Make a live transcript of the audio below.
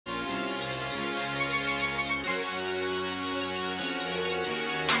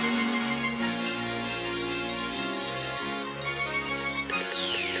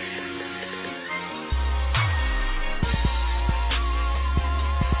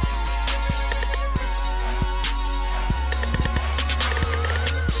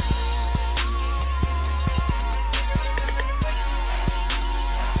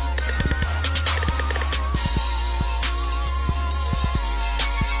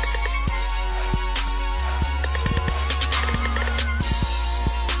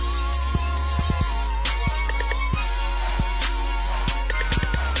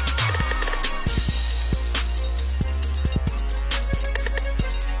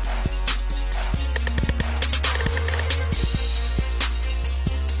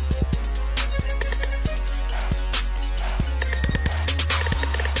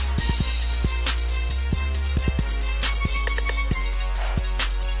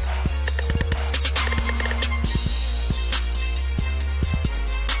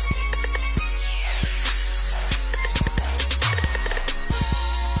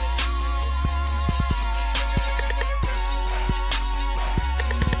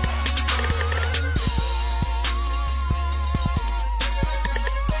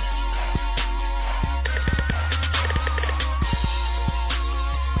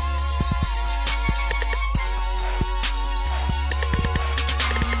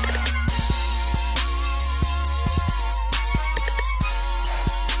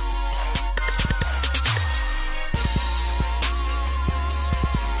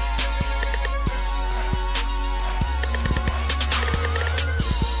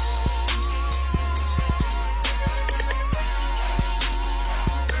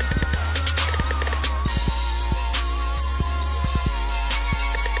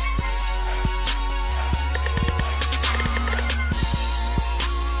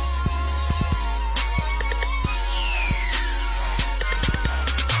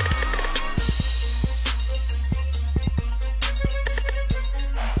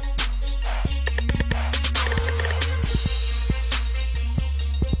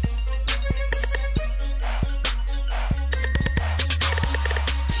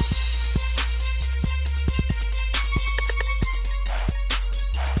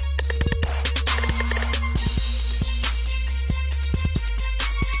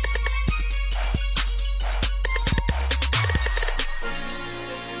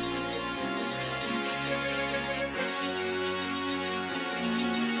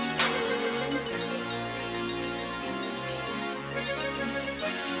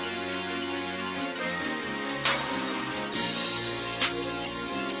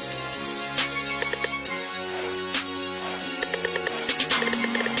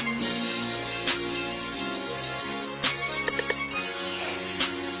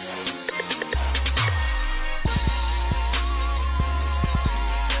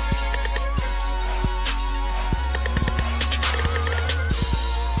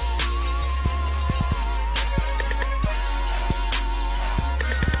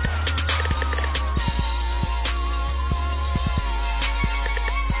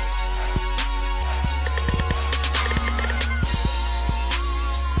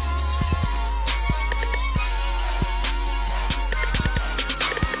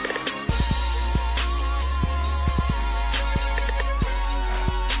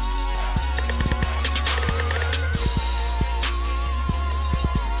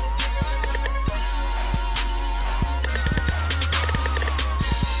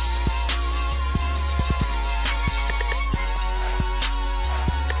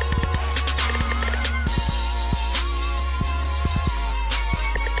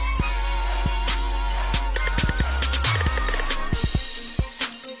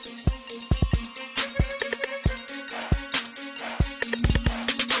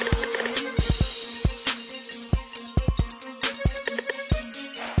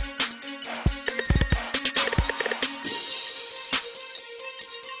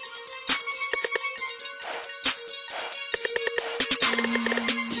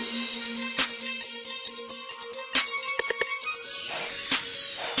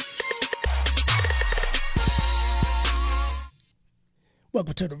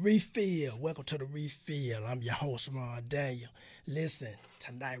Welcome to the refill. Welcome to the refill. I'm your host, Ron Daniel. Listen,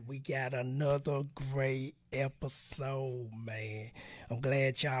 tonight we got another great episode, man. I'm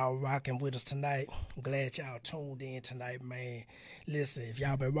glad y'all rocking with us tonight. I'm glad y'all tuned in tonight, man. Listen, if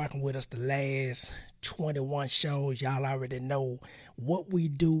y'all been rocking with us the last 21 shows, y'all already know what we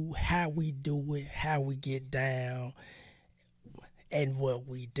do, how we do it, how we get down, and what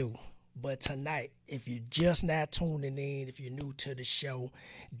we do. But tonight, if you're just not tuning in, if you're new to the show,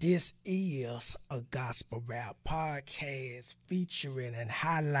 this is a gospel rap podcast featuring and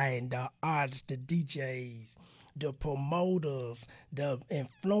highlighting the artists, the DJs, the promoters, the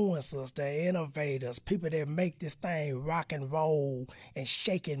influencers, the innovators, people that make this thing rock and roll and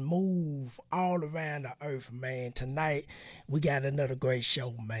shake and move all around the earth, man. Tonight, we got another great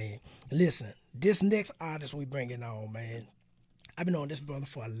show, man. Listen, this next artist we bringing on, man, I've been on this brother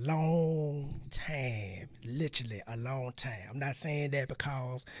for a long time, literally a long time. I'm not saying that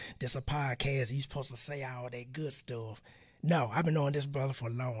because this a podcast, he's supposed to say all that good stuff. No, I've been on this brother for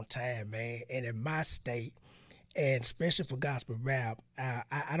a long time, man. And in my state, and especially for gospel rap,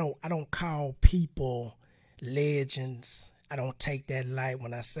 I don't call people legends. I don't take that light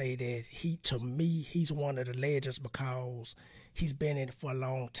when I say that. To me, he's one of the legends because he's been in it for a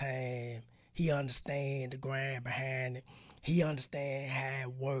long time. He understands the grind behind it. He understands how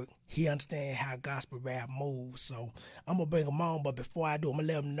it works. He understands how gospel rap moves. So I'm going to bring him on. But before I do, I'm going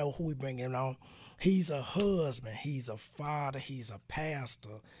to let him know who we bringing on. He's a husband. He's a father. He's a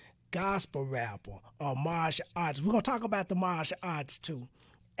pastor, gospel rapper, a martial artist. We're going to talk about the martial arts too.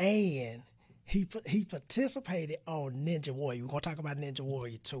 And he participated on Ninja Warrior. We're going to talk about Ninja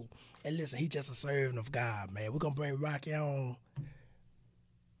Warrior too. And listen, he's just a servant of God, man. We're going to bring Rocky on.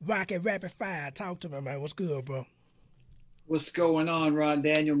 Rocky Rapid Fire. Talk to me, man. What's good, bro? What's going on, Ron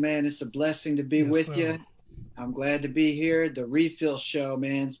Daniel, man? It's a blessing to be with you. I'm glad to be here. The Refill Show,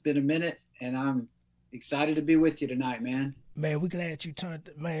 man. It's been a minute, and I'm excited to be with you tonight, man. Man, we glad you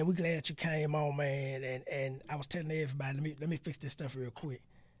we glad you came on, man. And I was telling everybody, let me fix this stuff real quick.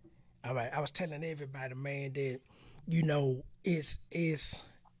 All right, I was telling everybody, man, that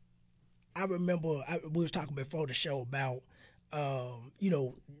I remember we was talking before the show about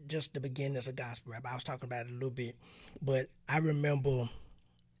just the beginnings of gospel rap. I was talking about it a little bit, but I remember, I'm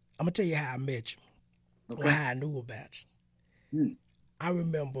gonna tell you how I met you, or how I knew about you. I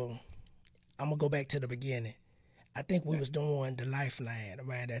remember, I'm gonna go back to the beginning. I think we was doing the Lifeline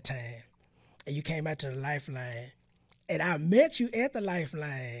around that time, and you came out to the Lifeline, and I met you at the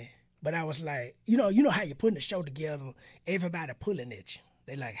Lifeline, but I was like, you know how you putting the show together, everybody pulling at you.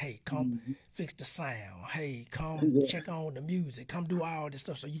 They like, hey, come fix the sound. Hey, come check on the music. Come do all this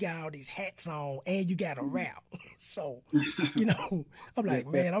stuff. So you got all these hats on and you got a rap. So, I'm like,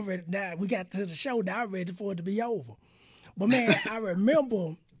 man, I'm ready. Now we got to the show. Now I'm ready for it to be over. But man, I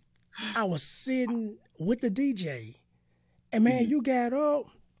remember I was sitting with the DJ. And man, you got up,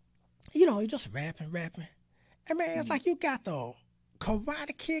 you just rapping. And man, it's like you got the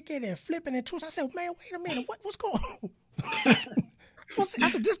karate kicking and flipping and twisting. I said, man, wait a minute. What's going on? I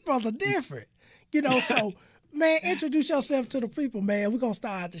said, this brother different. So, man, introduce yourself to the people, man. We're going to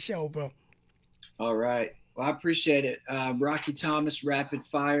start the show, bro. All right. Well, I appreciate it. Rocky Thomas, Rapid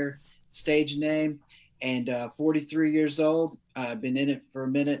Fire, stage name, and 43 years old. I've been in it for a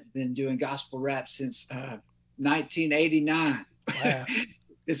minute, been doing gospel rap since 1989. Wow.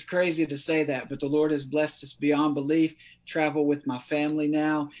 It's crazy to say that, but the Lord has blessed us beyond belief. Travel with my family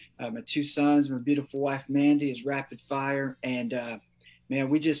now. My two sons, my beautiful wife, Mandy, is Rapid Fire, and man,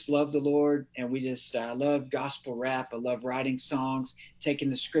 we just love the Lord, and we just love gospel rap. I love writing songs, taking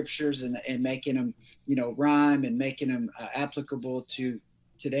the scriptures and making them, rhyme and making them applicable to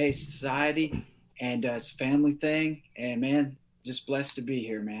today's society. And it's a family thing. And man, just blessed to be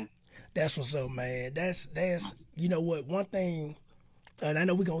here, man. That's what's up, man. That's what, one thing, and I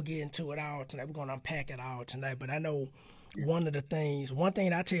know we're going to get into it all tonight. We're going to unpack it all tonight. But I know one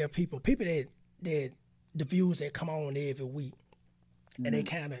thing I tell people that the viewers that come on every week, and they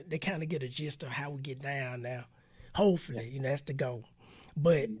kind of get a gist of how we get down now. Hopefully, that's the goal.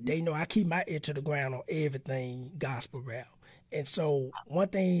 But they know I keep my ear to the ground on everything gospel rap. And so one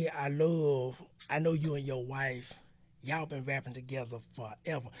thing I love, I know you and your wife, y'all been rapping together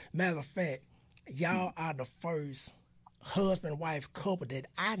forever. Matter of fact, y'all are the first husband-wife couple that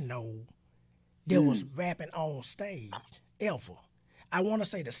I know that was rapping on stage ever. I want to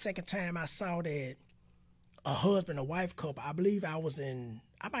say the second time I saw that a husband and wife couple, I believe I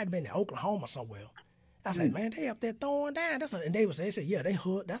might have been in Oklahoma somewhere. I said, man, they up there throwing down. And they said, yeah,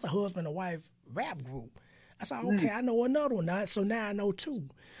 that's a husband and wife rap group. I said, okay, I know another one now, so now I know two.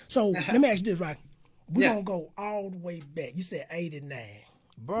 So let me ask you this, Rocky. We're gonna go all the way back. You said 89.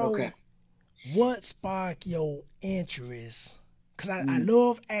 Bro, Okay. what sparked your interest? Because I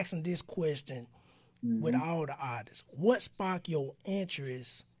love asking this question with all the artists. What sparked your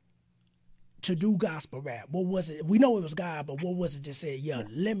interest to do gospel rap? What was it? We know it was God, but what was it that said, yeah,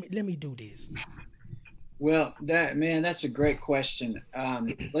 let me do this? Well, that's a great question.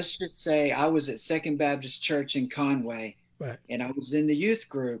 Let's just say I was at Second Baptist Church in Conway, Right. and I was in the youth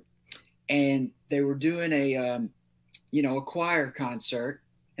group, and they were doing a choir concert,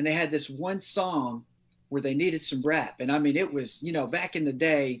 and they had this one song where they needed some rap. And I mean, it was, back in the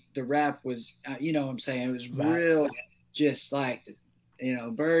day, the rap was, what I'm saying, it was real, just like,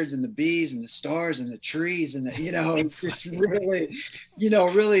 birds and the bees and the stars and the trees and it's just really,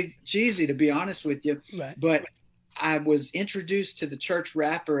 really cheesy, to be honest with you. Right. But I was introduced to the church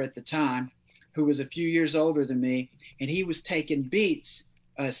rapper at the time, who was a few years older than me, and he was taking beats,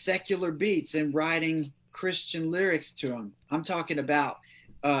 secular beats, and writing Christian lyrics to them. I'm talking about,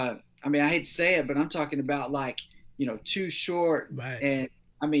 I hate to say it, but I'm talking about like, Too Short, right. and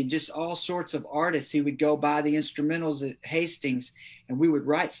I mean, just all sorts of artists. He would go buy the instrumentals at Hastings, and we would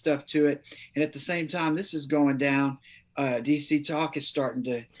write stuff to it. And at the same time, this is going down. DC Talk is starting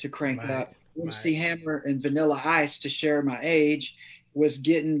to crank up. MC Hammer and Vanilla Ice, to share my age, was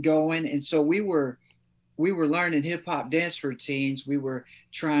getting going. And so we were learning hip hop dance routines. We were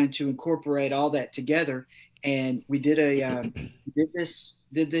trying to incorporate all that together. And we did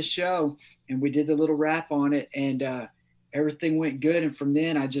did this show, and we did the little rap on it, and everything went good. And from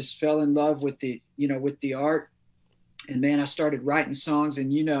then I just fell in love with the art. And man, I started writing songs.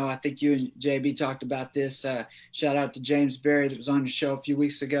 And, I think you and JB talked about this. Shout out to James Berry that was on the show a few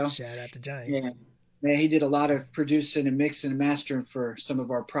weeks ago. Shout out to James. Yeah. Man, he did a lot of producing and mixing and mastering for some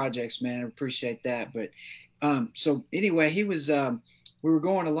of our projects, man. I appreciate that. But so anyway, he was, we were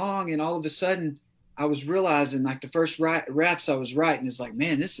going along, and all of a sudden I was realizing, like, the first raps I was writing is like,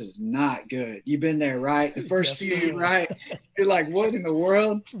 man, this is not good. You've been there, right? The first few you write, you're like, what in the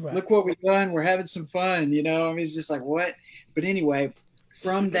world? Right. Look what we've done. We're having some fun, it's just like, what? But anyway,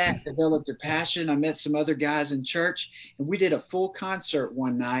 from that developed a passion. I met some other guys in church, and we did a full concert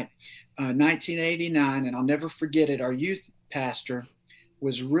one night, 1989, and I'll never forget it. Our youth pastor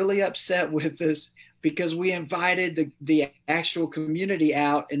was really upset with us because we invited the actual community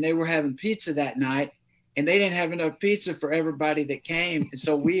out, and they were having pizza that night, and they didn't have enough pizza for everybody that came. And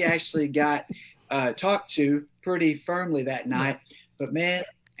so we actually got talked to pretty firmly that night. But man,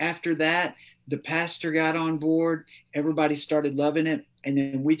 after that, the pastor got on board. Everybody started loving it. And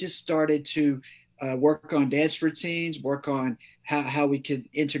then we just started to work on dance routines, work on how we could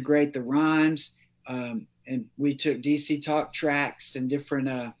integrate the rhymes. And we took DC Talk tracks and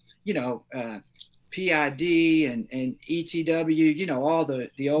different, PID and ETW, all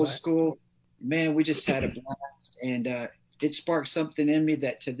the old school. Man, we just had a blast, and it sparked something in me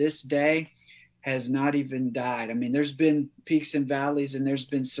that to this day has not even died. I mean, there's been peaks and valleys, and there's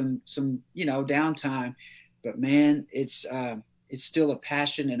been some downtime, but man, it's still a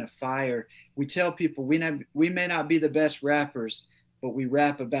passion and a fire. We tell people we may not be the best rappers, but we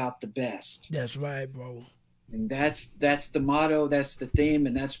rap about the best. That's right, bro. And that's the motto, that's the theme,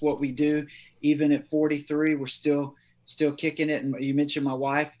 and that's what we do. Even at 43, we're still kicking it. And you mentioned my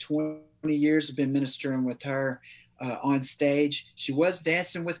wife, 20 years I've been ministering with her on stage. She was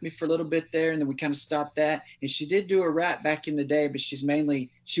dancing with me for a little bit there, and then we kind of stopped that. And she did do a rap back in the day, but she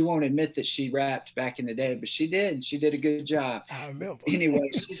won't admit that she rapped back in the day, but she did. And she did a good job. I remember.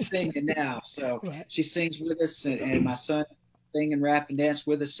 Anyway, she's singing now. So she sings with us, and my son sing and rap and dance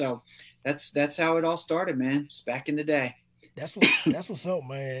with us. So that's how it all started, man. It's back in the day. That's what's up,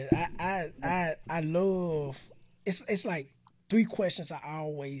 man. I love. It's like 3 questions I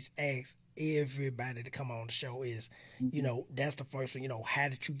always ask everybody to come on the show is, that's the first one. How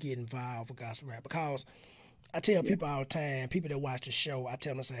did you get involved with gospel rap? Because I tell people all the time, people that watch the show, I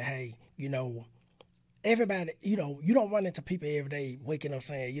tell them, say, hey, everybody, you don't run into people every day waking up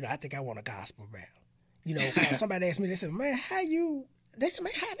saying, I think I want a gospel rap. Somebody asked me, they said, man, how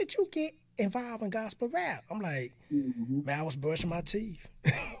did you get involved in gospel rap? I'm like, man, I was brushing my teeth.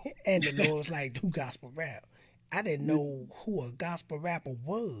 And the Lord was like, do gospel rap. I didn't know who a gospel rapper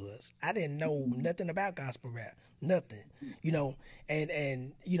was. I didn't know nothing about gospel rap. Nothing.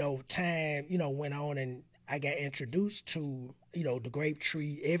 And time, went on, and I got introduced to, the Grape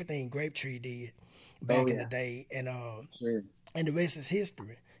Tree, everything Grape Tree did back in the day. And and the rest is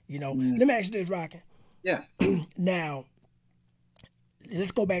history. Let me ask you this, Rocky. Yeah. Now,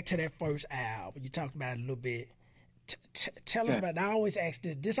 let's go back to that first album. You talked about it a little bit. Tell us about it. I always ask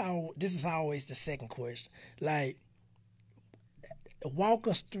this. This is always the second question. Like, walk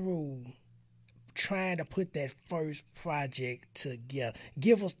us through trying to put that first project together.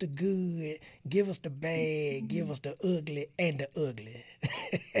 Give us the good, give us the bad, give us the ugly and the ugly.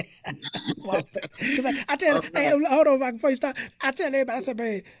 Because I tell, hey, hold on, if I can first start. I tell everybody, I said,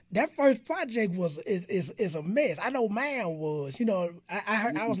 man, that first project is a mess. I know mine was. You know, I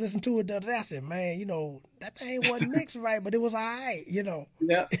heard, I was listening to it the other day. I said, man, you know, that thing wasn't mixed right, but it was all right. You know,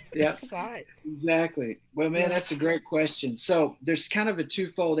 Yeah, yeah, it was all right. exactly. Well, man, that's a great question. So there's kind of a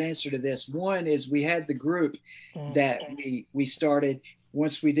twofold answer to this. One is we had the group that we started.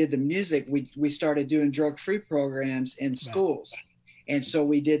 Once we did the music, we started doing drug-free programs in schools. And so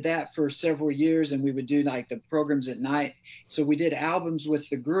we did that for several years, and we would do like the programs at night. So we did albums with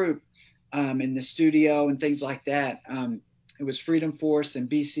the group in the studio and things like that. It was Freedom Force and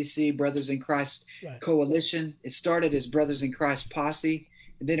BCC, Brothers in Christ Coalition. It started as Brothers in Christ Posse,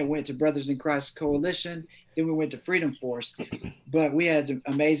 and then it went to Brothers in Christ Coalition. Then we went to Freedom Force. But we had some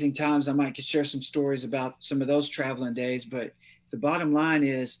amazing times. I might share some stories about some of those traveling days. But the bottom line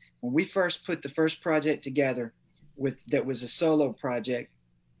is, when we first put the first project together, that was a solo project,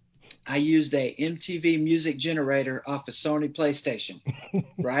 I used a MTV music generator off a Sony PlayStation,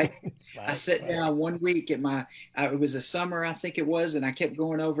 right? I sat down one week at it was a summer, I think it was, and I kept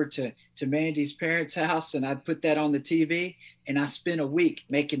going over to Mandy's parents' house, and I'd put that on the TV, and I spent a week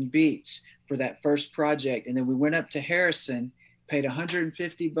making beats for that first project. And then we went up to Harrison, paid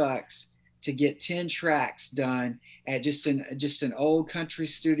 $150 to get 10 tracks done at just an old country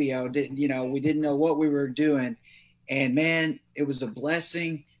studio. We didn't know what we were doing. And man, it was a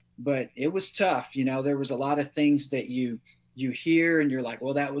blessing, but it was tough. You know, there was a lot of things that you hear and you're like,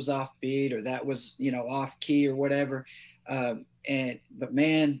 well, that was off beat, or that was, off key or whatever. But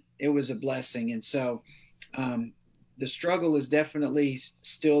man, it was a blessing. And so the struggle is definitely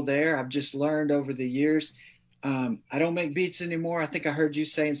still there. I've just learned over the years. I don't make beats anymore. I think I heard you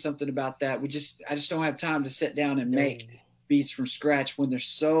saying something about that. I just don't have time to sit down and make beats from scratch when there's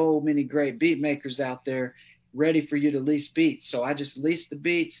so many great beat makers out there ready for you to lease beats. So I just lease the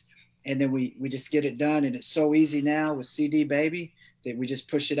beats, and then we just get it done. And it's so easy now with CD Baby that we just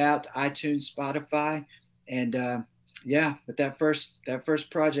push it out to iTunes, Spotify. And but that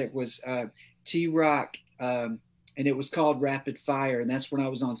first project was T-Rock, and it was called Rapid Fire. And that's when I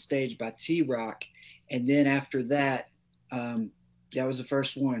was on stage by T-Rock. And then after that, that was the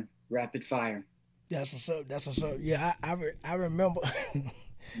first one, Rapid Fire. That's what's up. Yeah, I remember.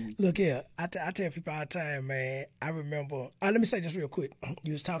 Look here, I tell people all the time, man. I remember. Let me say this real quick.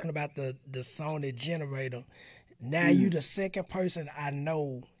 You was talking about the Sony generator. Now you the second person I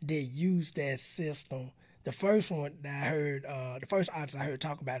know that used that system. The first one that I heard, the first artist I heard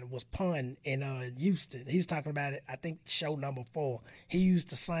talk about it was Pun in Houston. He was talking about it, I think, show number 4. He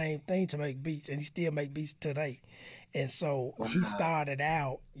used the same thing to make beats, and he still make beats today. And so he started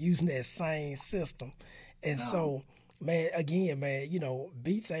out using that same system. And so, man, again, man,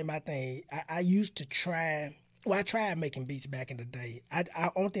 beats ain't my thing. I used to try. Well, I tried making beats back in the day.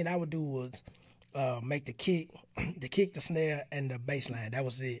 Only thing I would do was make the kick, the snare, and the bass line. That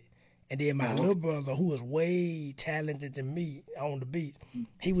was it. And then my little brother, who was way talented than me on the beats,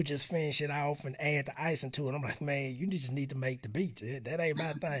 he would just finish it off and add the icing to it. I'm like, man, you just need to make the beats. That ain't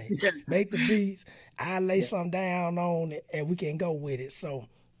my thing. Make the beats. I lay something down on it, and we can go with it. So,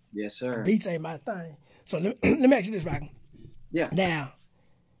 yes, sir. Beats ain't my thing. So let me ask you this, Rocky. Yeah. Now,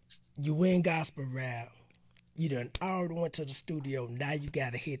 you win gospel rap. You done already went to the studio. Now you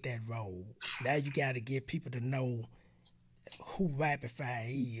got to hit that road. Now you got to get people to know who Rapid Fire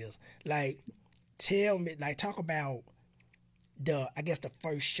is. Like, tell me, like, talk about the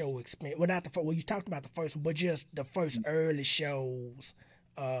first show experience. Well, not the first. Well, you talked about the first one, but just the first early shows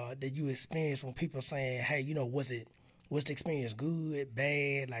that you experienced when people saying, hey, was the experience good,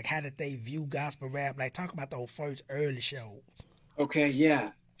 bad? Like, how did they view gospel rap? Like, talk about those first early shows. Okay,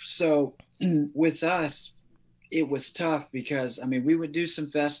 yeah. So with us, it was tough because, we would do some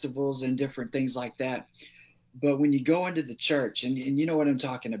festivals and different things like that. But when you go into the church, and you know what I'm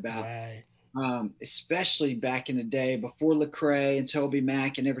talking about, right. Especially back in the day before Lecrae and Toby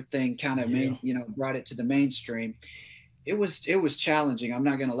Mac and everything kind of brought it to the mainstream, it was challenging. I'm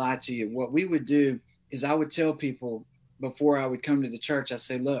not going to lie to you. What we would do is I would tell people before I would come to the church, I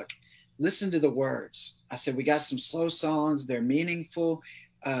say, look, listen to the words. I said, we got some slow songs. They're meaningful.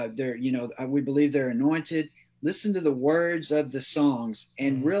 We believe they're anointed. Listen to the words of the songs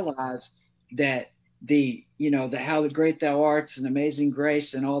and realize that how the great thou art and amazing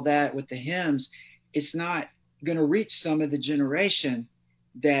grace and all that with the hymns, it's not going to reach some of the generation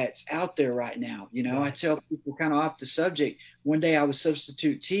that's out there right now. I tell people kind of off the subject. One day I was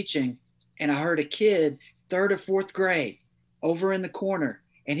substitute teaching and I heard a kid, 3rd or 4th grade, over in the corner.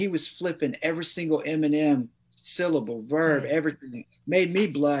 and he was flipping every single Eminem syllable, verb, everything. Made me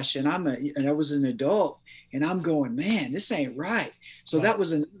blush, and I was an adult, and I'm going, man, this ain't right. So that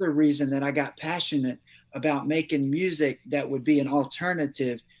was another reason that I got passionate about making music that would be an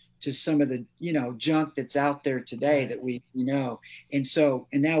alternative to some of the, you know, junk that's out there today that we know. And so,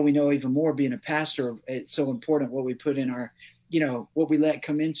 and now we know even more, being a pastor, it's so important what we put in our, you know, what we let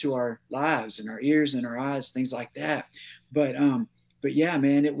come into our lives and our ears and our eyes, things like that. But yeah,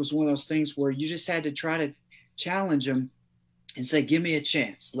 man, it was one of those things where you just had to try to challenge them and say, give me a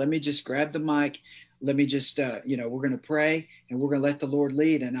chance. Let me just grab the mic. Let me just, you know, we're going to pray and we're going to let the Lord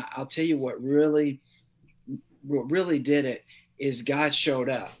lead. And I'll tell you what really did it is God showed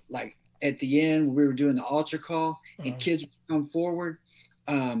up. Like at the end, we were doing the altar call and kids would come forward.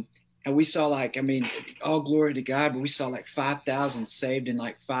 And we saw, like, I mean, all glory to God, but we saw like 5,000 saved in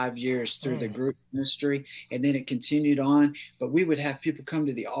like 5 years through the group ministry. And then it continued on. But we would have people come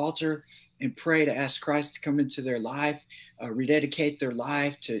to the altar and pray to ask Christ to come into their life, rededicate their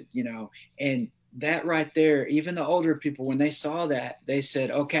life to, you know, and that right there, even the older people, when they saw that, they said,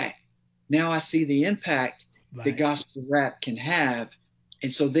 okay, now I see the impact that gospel rap can have.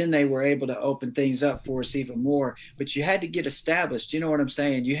 And so then they were able to open things up for us even more. But you had to get established. You know what I'm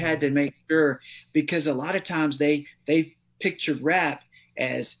saying? You had to make sure, because a lot of times they pictured rap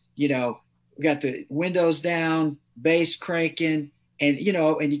as, you know, we got the windows down, bass cranking, and, you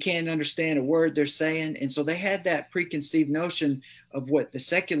know, and you can't understand a word they're saying. And so they had that preconceived notion of what the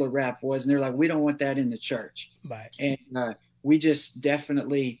secular rap was. And they're like, we don't want that in the church. And we just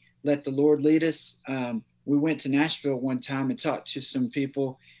definitely let the Lord lead us. We went to Nashville one time and talked to some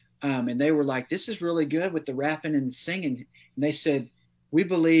people, and they were like, this is really good with the rapping and the singing. And they said, we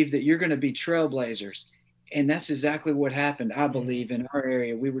believe that you're going to be trailblazers. And that's exactly what happened. I believe in our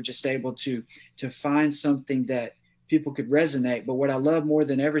area, we were just able to find something that people could resonate. But what I love more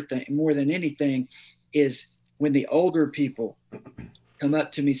than anything is when the older people come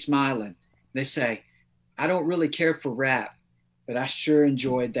up to me smiling, they say, I don't really care for rap, but I sure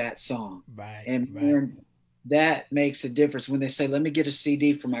enjoyed that song. Man, that makes a difference. When they say, let me get a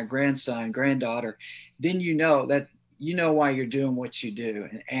CD for my grandson, granddaughter, then you know why you're doing what you do.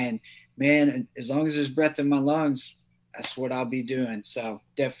 And man, as long as there's breath in my lungs, that's what I'll be doing. So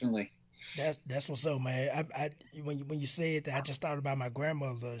definitely. That's what's up, man. When you said that, I just thought about my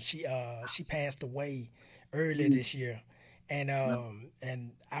grandmother. She passed away early this year, and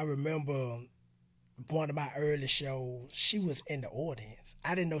I remember one of my early shows. She was in the audience.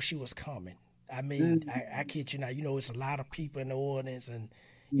 I didn't know she was coming. I mean, I kid you not. You know, it's a lot of people in the audience, and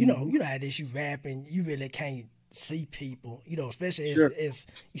you know how this, you rapping, you really can't see people. You know, especially as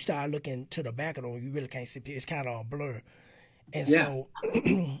you start looking to the back of them, you really can't see people. It's kind of a blur. And so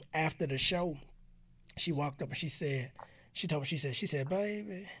after the show, she walked up and she said,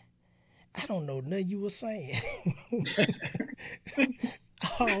 baby, I don't know nothing you were saying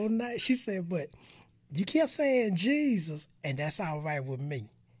all night. She said, but you kept saying Jesus, and that's all right with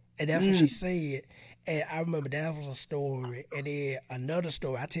me. And that's what she said. And I remember that was a story. And then another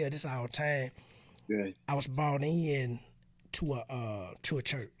story, I tell this all the time. Good. I was brought in to a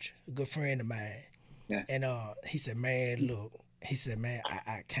church, a good friend of mine. Yeah. And he said, man, look,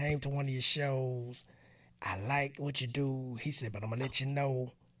 I came to one of your shows. I like what you do. He said, but I'm gonna let you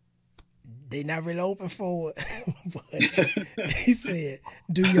know, they not really open for it. But he said,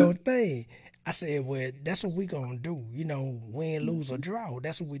 do your thing. I said, well, that's what we gonna do. You know, win, lose, or draw.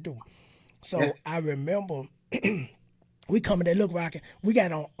 That's what we do. So I remember we coming there, look, Rocky, we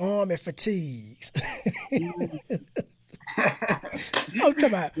got on army fatigues. I'm talking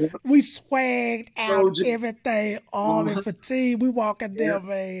about, we swagged out everything, army fatigue. We walking there,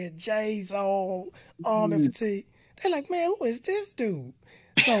 man, J's on, army fatigue. They're like, man, who is this dude?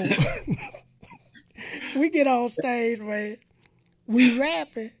 So we get on stage, man, we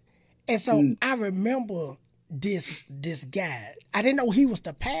rapping. And so I remember this guy. I didn't know he was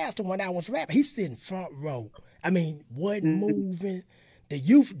the pastor when I was rapping. He's sitting front row. I mean, wasn't moving. The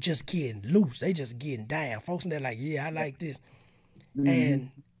youth just getting loose. They just getting down. Folks in there like, yeah, I like this.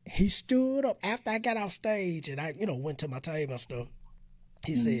 And he stood up after I got off stage and I, went to my table and stuff.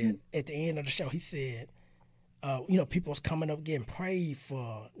 He said, at the end of the show, he said, people was coming up getting prayed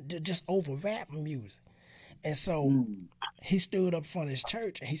for just over rap music. And so he stood up in front of his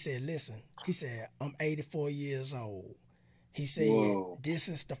church and he said, listen, he said, I'm 84 years old. He said, this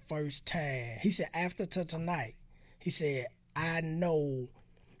is the first time. He said, after tonight, he said, I know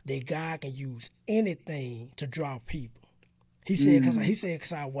that God can use anything to draw people. He said, cause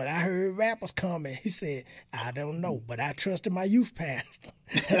when I heard rappers coming, he said, I don't know, but I trusted my youth pastor.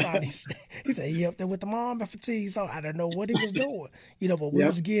 That's all he said. He said he up there with the army fatigue, so I don't know what he was doing, but we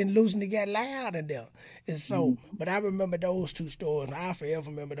was getting loose and it got loud in there. And so, but I remember those two stories, and I forever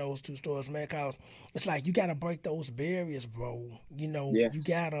remember those two stories, man, cause it's like you gotta break those barriers, bro. You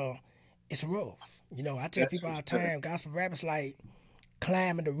gotta. It's rough. I tell people all the time, gospel rap is like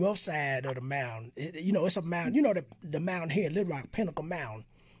climbing the rough side of the mountain. It's a mountain. The mountain here, Little Rock, Pinnacle Mountain.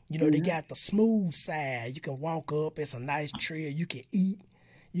 They got the smooth side. You can walk up. It's a nice trail. You can eat.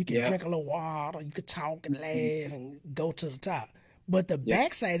 You can drink a little water. You can talk and laugh and go to the top. But the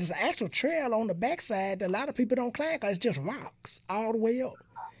backside is an actual trail on the backside that a lot of people don't climb because it's just rocks all the way up.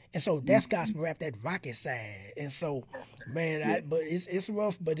 And so that's gospel rap, that rocket side. And so, man, but it's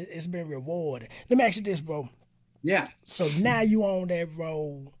rough, but it's been rewarded. Let me ask you this, bro. Yeah. So now you on that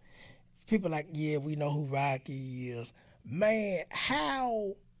road. People like, we know who Rocky is. Man,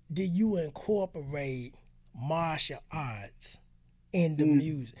 how did you incorporate martial arts in the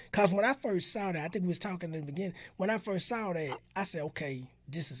music? Because when I first saw that, I think we was talking in the beginning, when I first saw that, I said, okay,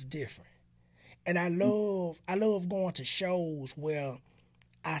 this is different. And I love going to shows where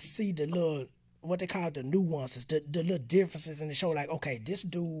I see the little, what they call the nuances, the little differences in the show. Like, okay, this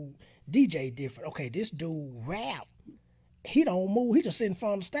dude DJ different. Okay, this dude rap. He don't move. He just sit in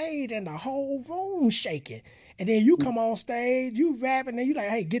front of the stage and the whole room shaking. And then you come on stage, you rapping, and you like,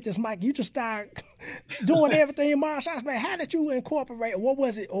 hey, get this mic. You just start doing everything in martial arts. Man, how did you incorporate? What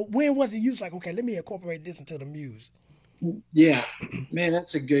was it? Or when was it you was like, okay, let me incorporate this into the music? Yeah, man,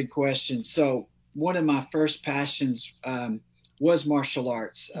 that's a good question. So one of my first passions was martial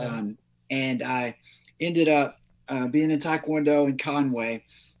arts. And I ended up being in Taekwondo in Conway.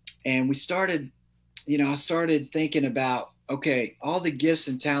 And we started, I started thinking about, okay, all the gifts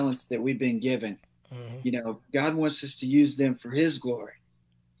and talents that we've been given, God wants us to use them for his glory.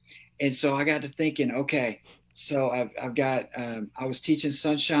 And so I got to thinking, okay, so I've got, I was teaching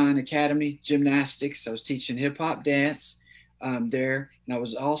Sunshine Academy gymnastics. I was teaching hip hop dance there. And I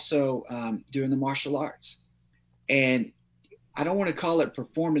was also doing the martial arts. And I don't want to call it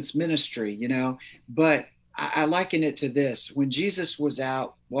performance ministry, but I liken it to this. When Jesus was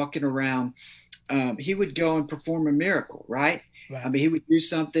out walking around, he would go and perform a miracle, right? I mean, he would do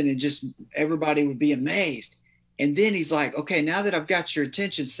something and just everybody would be amazed. And then he's like, okay, now that I've got your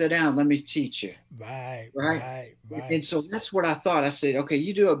attention, sit down, let me teach you. Right. And so that's what I thought. I said, okay,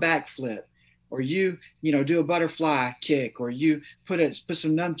 you do a backflip, or you do a butterfly kick, or you put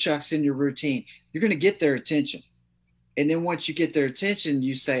some nunchucks in your routine. You're going to get their attention. And then once you get their attention,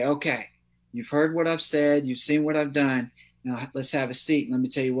 you say, okay, you've heard what I've said. You've seen what I've done. Now let's have a seat and let me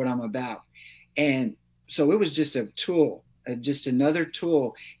tell you what I'm about. And so it was just a tool, just another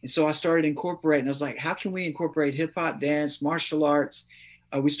tool. And so I started incorporating. I was like, how can we incorporate hip hop, dance, martial arts?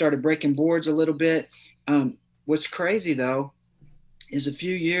 We started breaking boards a little bit. What's crazy though, is a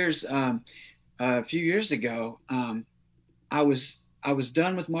few years ago, I was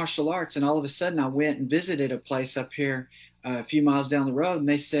done with martial arts, and all of a sudden I went and visited a place up here a few miles down the road, and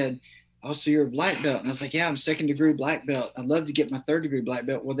they said, oh, so you're a black belt? And I was like, yeah, I'm 2nd degree black belt. I'd love to get my 3rd degree black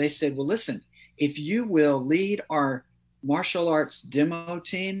belt. Well, they said, well, listen, if you will lead our martial arts demo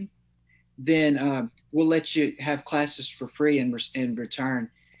team, then we'll let you have classes for free in return.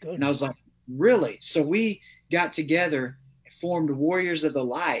 Good. And I was like, really? So we got together, formed Warriors of the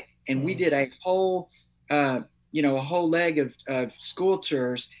Light, and we did a whole leg of school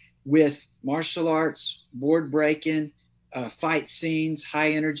tours with martial arts, board breaking, fight scenes,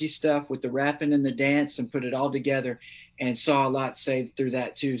 high energy stuff with the rapping and the dance, and put it all together, and saw a lot saved through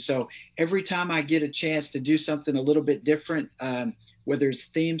that too. So every time I get a chance to do something a little bit different, whether it's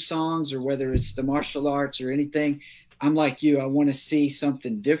theme songs or whether it's the martial arts or anything, I'm like you, I want to see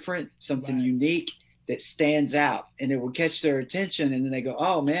something different, something unique that stands out, and it will catch their attention. And then they go,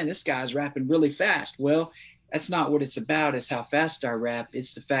 oh man, this guy's rapping really fast. Well, that's not what it's about, is how fast I rap.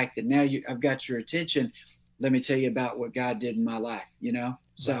 It's the fact that now I've got your attention. Let me tell you about what God did in my life,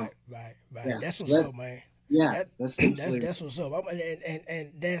 So right. Yeah. That's what's up, man. Yeah, that's what's up.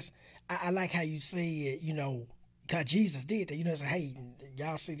 And that's, I like how you say it, because Jesus did that. Say, hey,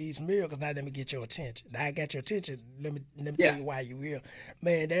 y'all see these miracles, now let me get your attention. Now I got your attention, let me tell you why you're here.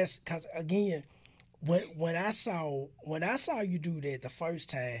 Man, that's because, again, when I saw you do that the first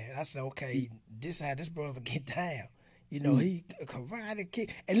time, I said, okay, this is how this brother get down. He karate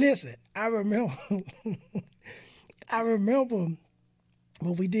kick. And listen, I remember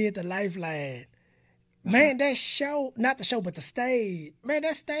when we did the Lifeline. Man, that show, not the show, but the stage, man,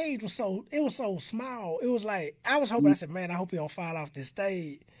 that stage was so small. It was like, I was hoping, I said, man, I hope you don't fall off this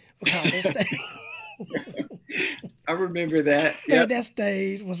stage, because this stage. I remember that. Man, Yep. that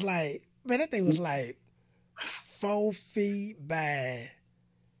stage was like, man, that thing was like 4 feet by,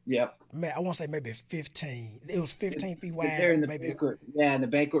 Yep. man, I want to say maybe 15. It was 15 feet There wide, in the maybe banquet, yeah, in the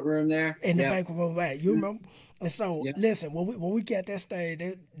banquet room there. in the Yep. banquet room, right? You remember? And so, Yep. listen, when we got that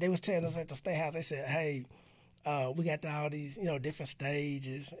stage, they was telling us at the state house, they said, hey, we got all these, different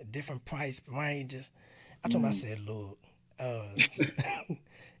stages, different price ranges. I told them, I said, look, I'm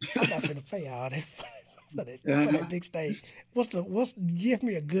not finna pay all that for that big stage. Give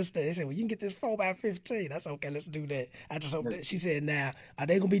me a good stage? They said, well, you can get this 4x15. I said, okay, let's do that. I just hope that. She said, now, are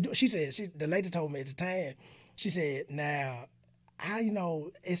they gonna be? She said, the lady told me at the time. She said, now,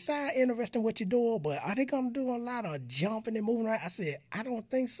 it sounds interesting what you're doing, but are they gonna do a lot of jumping and moving around? I said, I don't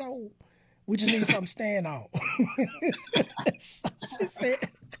think so. We just need something to stand on. So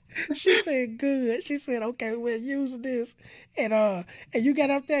she said, good. She said, okay, we'll use this. And you got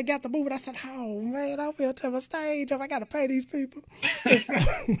up there, got the moving. I said, oh man, I feel to my stage if I gotta pay these people. And so,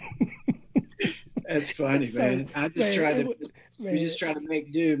 That's funny, man. We just try to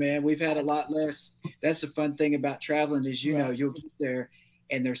make do, man. We've had a lot less. That's the fun thing about traveling is, you'll get there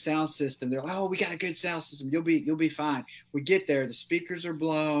and their sound system, they're like, oh, we got a good sound system. You'll be fine. We get there, the speakers are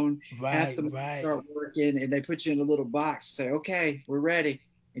blown, half the mics start working, and they put you in a little box, say, okay, we're ready.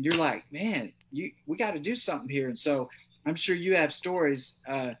 And you're like, man, we got to do something here. And so I'm sure you have stories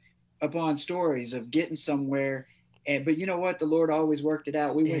upon stories of getting somewhere. But you know what? The Lord always worked it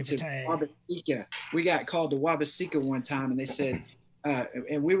out. We went to Wabasika. We got called to Wabasika one time, and they said,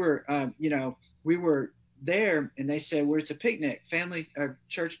 and we were, we were there, and they said, well, it's a picnic, family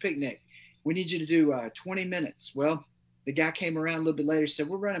church picnic. We need you to do 20 minutes. Well, the guy came around a little bit later, said,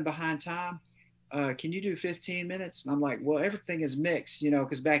 we're running behind time. Can you do 15 minutes? And I'm like, well, everything is mixed,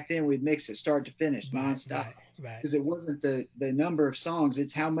 because back then we'd mix it start to finish nonstop. Because it wasn't the number of songs,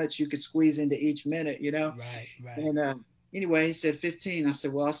 it's how much you could squeeze into each minute, Right. And anyway, he said 15. I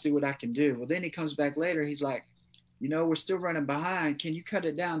said, well, I'll see what I can do. Well, then he comes back later. He's like, we're still running behind. Can you cut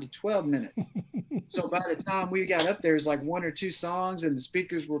it down to 12 minutes? So by the time we got up there, it's like 1 or 2 songs and the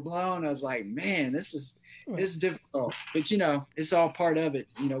speakers were blown. I was like, man, this is difficult. But, it's all part of it.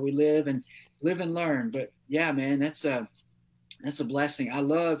 We live and learn. But yeah, man, that's a blessing. I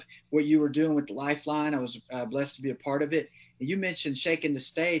love what you were doing with the Lifeline. I was blessed to be a part of it. And you mentioned shaking the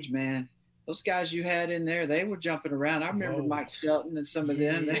stage, man. Those guys you had in there, they were jumping around. I remember Mike Shelton and some of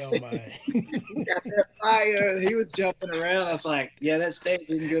them. He got that fire. He was jumping around. I was like, yeah, that stage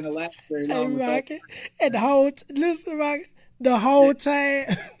isn't going to last very long. Hey, Rocky. And the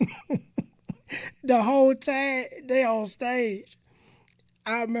whole time they on stage,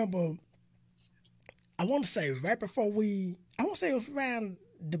 I remember, I want to say right before it was around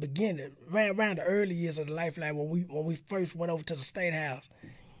the beginning, around the early years of the Lifeline when we first went over to the State House.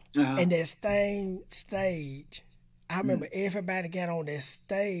 And that same stage, I remember everybody got on that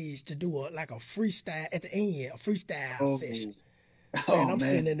stage to do a freestyle at the end, a freestyle session. And I'm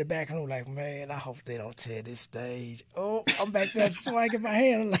sitting in the back and I'm like, man, I hope they don't tear this stage. Oh, I'm back there swinging my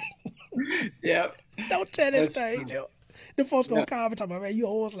hand. I'm like, yep. Don't tear this stage up. The folks gonna call me talking about, man, you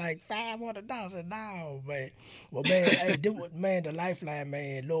owe us like $500. No, man. Well, man, hey, the Lifeline,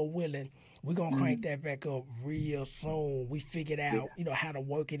 man, Lord willing, we're gonna crank that back up real soon. We figured out, how to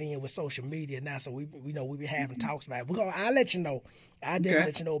work it in with social media now. So we be having talks about it. I'll let you know. I'll definitely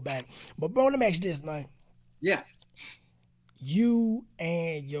let you know about it. But bro, let me ask you this, man. Yeah. You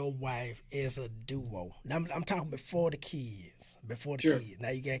and your wife is a duo. Now, I'm talking before the kids. Kids. Now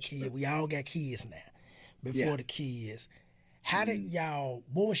you got kids. We all got kids now. Before the kids. How did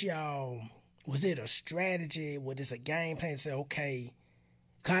was it a strategy? Was this a game plan to say, okay,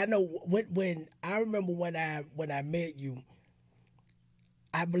 cause I know when I remember when I met you,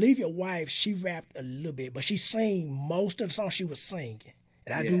 I believe your wife, she rapped a little bit, but she sang most of the songs she was singing.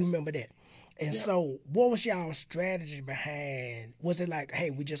 And I do remember that. And so what was y'all strategy behind? Was it like,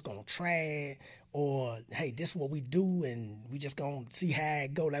 hey, we just gonna try it? Or, hey, this is what we do and we just gonna see how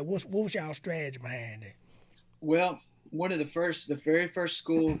it go? Like, what was y'all strategy behind it? Well, the very first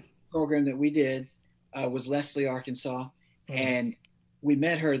school program that we did was Leslie, Arkansas. And we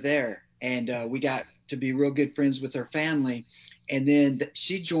met her there, and we got to be real good friends with her family. And then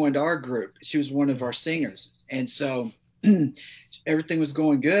she joined our group. She was one of our singers. And so everything was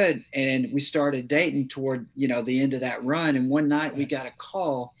going good. And we started dating toward, the end of that run. And one night we got a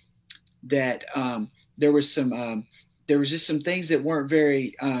call that there was just some things that weren't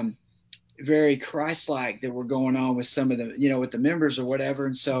very Christ-like that were going on with some of the, with the members or whatever.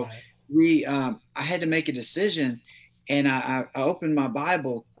 And so I had to make a decision. And I opened my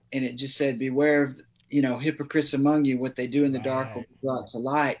Bible, and it just said, beware of, hypocrites among you. What they do in the dark will be brought to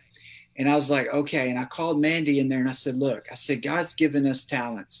light. And I was like, okay. And I called Mandy in there and I said, look, I said, God's given us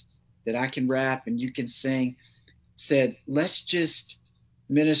talents that I can rap and you can sing. Said, let's just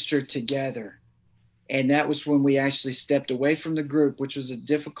minister together. And that was when we actually stepped away from the group, which was a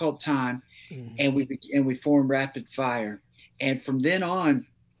difficult time. And we formed Rapid Fire. And from then on,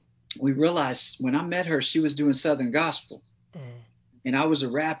 we realized when I met her, she was doing Southern gospel and I was a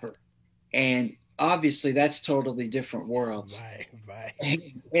rapper. And obviously that's totally different worlds. Right.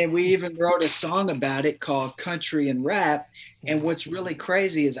 And we even wrote a song about it called Country and Rap. And what's really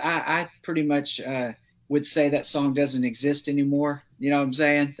crazy is I pretty much would say that song doesn't exist anymore. You know what I'm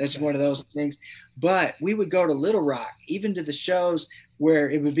saying? That's one of those things. But we would go to Little Rock, even to the shows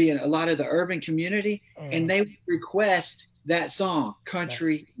where it would be in a lot of the urban community, and they would request that song,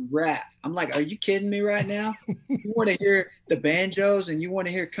 Country Rap. I'm like, are you kidding me right now? You want to hear the banjos and you want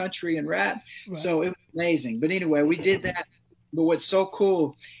to hear country and rap? Right. So it was amazing. But anyway, we did that. But what's so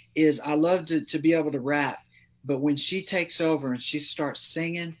cool is I love to be able to rap. But when she takes over and she starts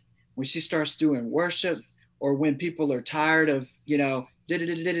singing, when she starts doing worship, or when people are tired of, you know what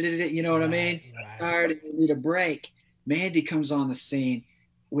I mean? Right. Tired and they need a break, Mandy comes on the scene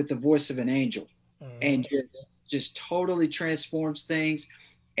with the voice of an angel and just totally transforms things,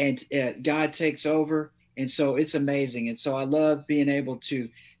 and God takes over. And so it's amazing. And so I love being able to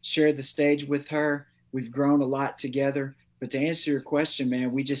share the stage with her. We've grown a lot together. But to answer your question,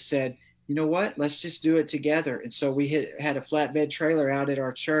 man, we just said, you know what, let's just do it together. And so we had a flatbed trailer out at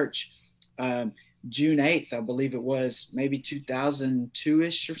our church June 8th, I believe it was, maybe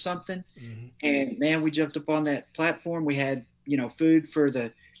 2002-ish or something. And man, we jumped up on that platform. We had, you know, food for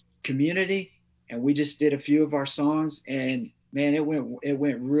the community, and we just did a few of our songs, and man, it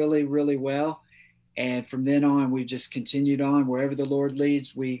went really, really well. And from then on, we just continued on. Wherever the Lord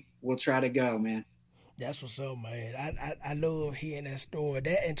leads, we will try to go, man. That's what's up, man. I love hearing that story.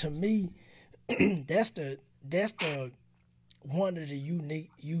 That, and to me, that's the one of the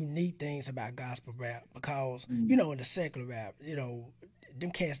unique things about gospel rap, because you know, in the secular rap, you know, them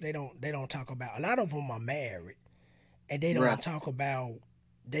cats, they don't talk about, a lot of them are married, and they don't talk about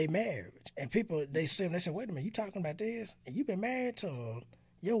their marriage. And people, they say, wait a minute, you talking about this, and you've been married to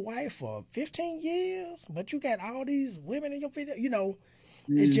your wife for 15 years, but you got all these women in your video, you know.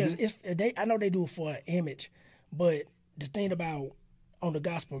 It's just, I know they do it for an image, but the thing about, on the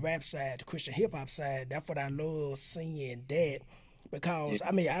gospel rap side, the Christian hip hop side, that's what I love seeing that, because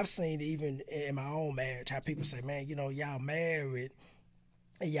I mean, I've seen it even in my own marriage, how people say, man, you know, y'all married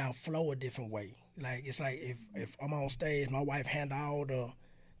and y'all flow a different way. Like, it's like if I'm on stage, my wife handle all the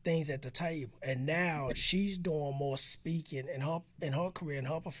things at the table, and now she's doing more speaking in her career, in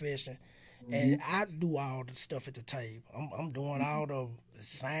her profession, and I do all the stuff at the table. I'm doing all the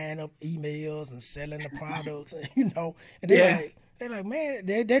sign up emails and selling the products, and, you know, and they're like, man,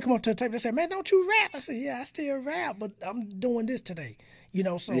 they come up to the table, they say, man, don't you rap? I said, yeah, I still rap, but I'm doing this today, you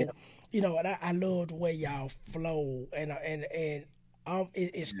know. So, you know, and I love the way y'all flow, and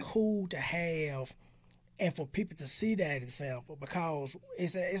it's cool to have, and for people to see that example, because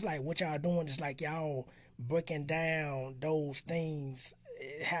it's like what y'all doing is like y'all breaking down those things,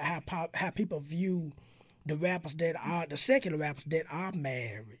 how people view the rappers that are, the secular rappers that are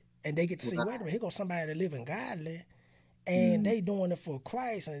married, and they get to see, wait a minute, here goes somebody that living godly, and they doing it for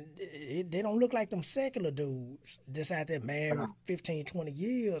Christ, and they don't look like them secular dudes just out there married 15, 20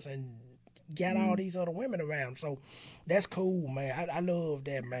 years and got all these other women around. So that's cool, man. I love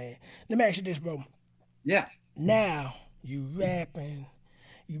that, man. Let me ask you this, bro. Yeah. Now, you rapping,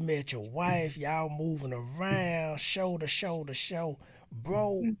 you met your wife, y'all moving around, show to show to show.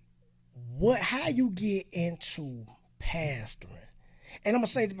 Bro, how you get into pastoring? And I'm going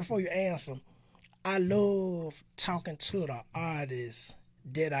to say this before you answer. I love talking to the artists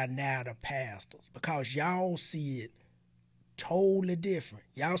that are now the pastors, because y'all see it totally different.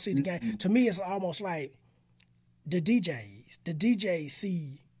 Y'all see the game. To me, it's almost like the DJs. The DJs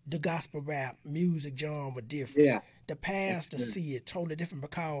see the gospel rap music genre different. Yeah. The pastors see it totally different,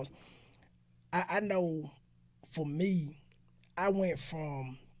 because I know for me, I went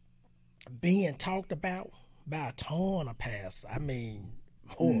from being talked about by a ton of pastors. I mean,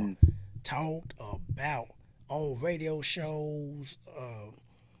 talked about on radio shows,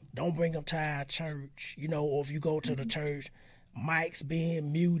 don't bring them to our church, you know, or if you go to the church, mics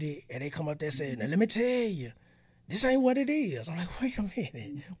being muted, and they come up there saying, now let me tell you, this ain't what it is. I'm like, wait a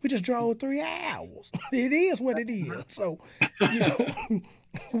minute, we just drove 3 hours. It is what it is. So, you know,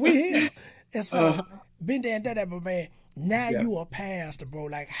 we here. And so, been there and done that, but man, now you a pastor, bro.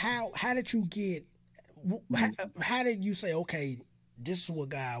 Like, how did you get, how did you say, okay, this is what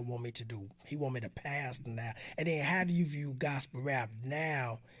God want me to do. He want me to pastor now. And then how do you view gospel rap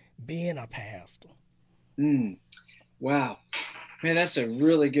now being a pastor? Wow, man, that's a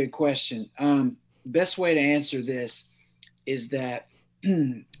really good question. Best way to answer this is that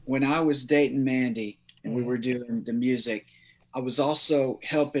when I was dating Mandy and we were doing the music, I was also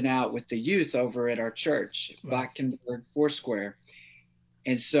helping out with the youth over at our church, Bachkenberg Foursquare.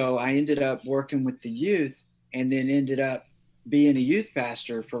 And so I ended up working with the youth and then ended up being a youth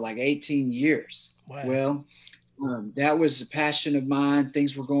pastor for like 18 years. Wow. Well, that was a passion of mine.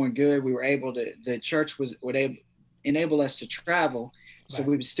 Things were going good. We were able to, the church would enable us to travel. So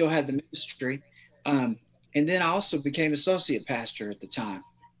we would still have the ministry. And then I also became associate pastor at the time.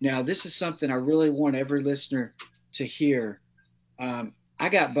 Now, this is something I really want every listener to hear. I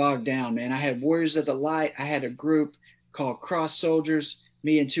got bogged down, man. I had Warriors of the Light. I had a group called Cross Soldiers,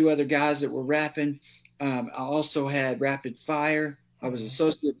 me and two other guys that were rapping. I also had Rapid Fire. I was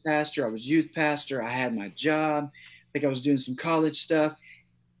associate pastor. I was youth pastor. I had my job. I think I was doing some college stuff.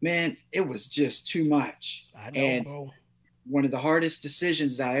 Man, it was just too much. I know, bro. One of the hardest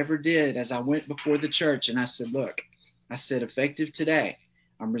decisions I ever did as I went before the church, and I said, look, I said, effective today,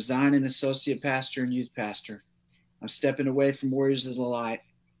 I'm resigning associate pastor and youth pastor. I'm stepping away from Warriors of the Light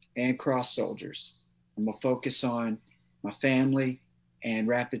and Cross Soldiers. I'm going to focus on my family and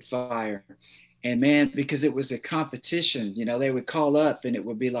Rapid Fire. And man, because it was a competition, you know, they would call up and it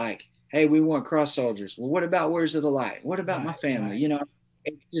would be like, hey, we want Cross Soldiers. Well, what about Warriors of the Light? What about my family? You know,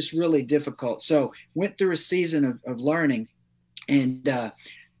 it's just really difficult. So went through a season of learning. And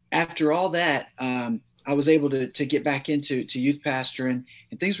after all that, I was able to get back into youth pastoring,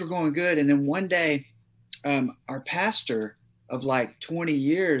 and things were going good. And then one day, our pastor of like 20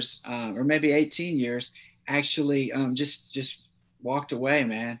 years or maybe 18 years actually just walked away,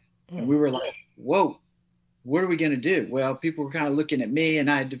 man. And we were like, whoa, what are we going to do? Well, people were kind of looking at me,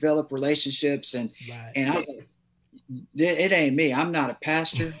 and I had developed relationships, and I was like, it ain't me. I'm not a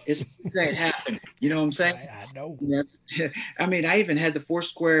pastor. It ain't happening. You know what I'm saying? I know. Yeah. I mean, I even had the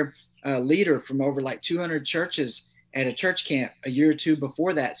Foursquare leader from over like 200 churches at a church camp a year or two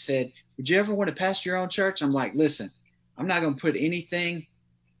before that said, would you ever want to pastor your own church? I'm like, listen, I'm not going to put anything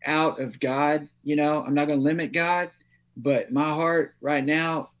out of God. You know, I'm not going to limit God, but my heart right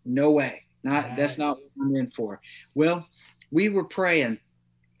now, no way. That's not what I'm in for. Well, we were praying,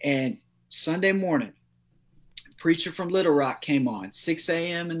 and Sunday morning, preacher from Little Rock came on 6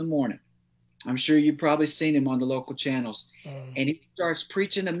 a.m. in the morning. I'm sure you've probably seen him on the local channels. And he starts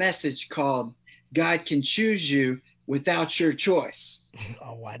preaching a message called God Can Choose You Without Your Choice.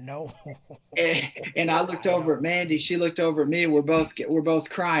 Oh, I know. and I looked over at Mandy. She looked over at me. We're both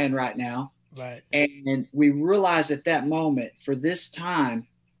crying right now. Right. And we realized at that moment, for this time,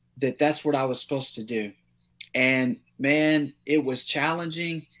 that's what I was supposed to do. And man, it was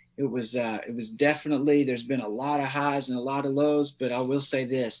challenging. It was definitely, there's been a lot of highs and a lot of lows, but I will say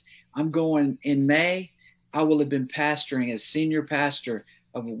this, I'm going in May, I will have been pastoring as senior pastor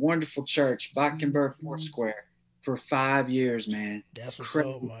of a wonderful church, Bachkenberg Foursquare, for 5 years, man. That's what's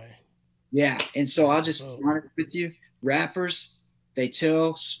up, man. Yeah. And so I'll just be honest with you, rappers, they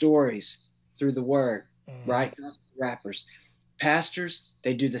tell stories through the word, right? Rappers. Pastors,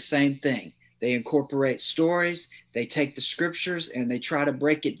 they do the same thing. They incorporate stories, they take the scriptures, and they try to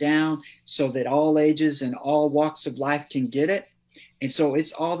break it down so that all ages and all walks of life can get it. And so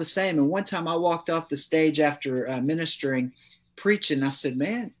it's all the same. And one time I walked off the stage after ministering, preaching. I said,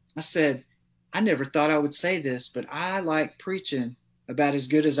 man, I never thought I would say this, but I like preaching about as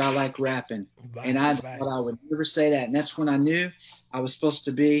good as I like rapping. And I thought I would never say that. And that's when I knew I was supposed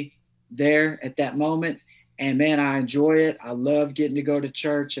to be there at that moment. And man, I enjoy it. I love getting to go to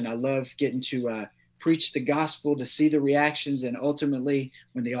church, and I love getting to preach the gospel, to see the reactions. And ultimately,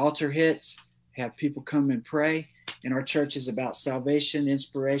 when the altar hits, have people come and pray. And our church is about salvation,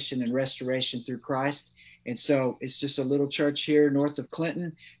 inspiration, and restoration through Christ. And so it's just a little church here north of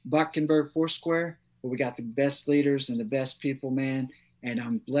Clinton, Bachkenberg Foursquare, but we got the best leaders and the best people, man. And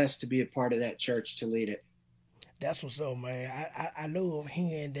I'm blessed to be a part of that church to lead it. That's what's up, man. I love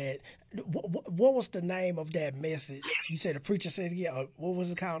hearing that. What was the name of that message? You said the preacher said again. What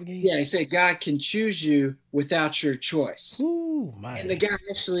was it called again? Yeah, he said God can choose you without your choice. Ooh, man. And the guy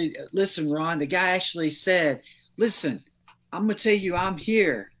actually, listen, Ron, the guy actually said, listen, I'm going to tell you I'm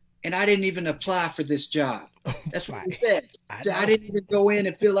here, and I didn't even apply for this job. That's what he said. I didn't even go in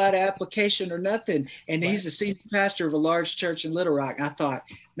and fill out an application or nothing. And he's a senior pastor of a large church in Little Rock. I thought,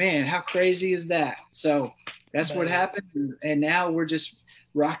 man, how crazy is that? So that's what happened. And now we're just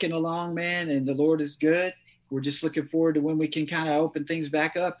rocking along, man. And the Lord is good. We're just looking forward to when we can kind of open things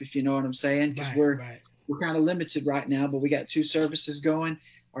back up, if you know what I'm saying. Because we're kind of limited right now, but we got 2 services going.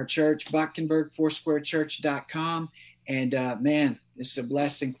 Our church, BachkenbergFoursquareChurch.com. And man, It's a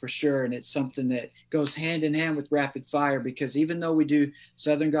blessing for sure. And it's something that goes hand in hand with Rapid Fire, because even though we do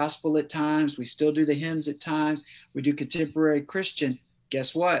Southern gospel at times, we still do the hymns at times, we do contemporary Christian,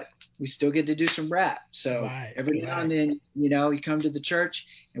 guess what? We still get to do some rap. So every now and then, you know, you come to the church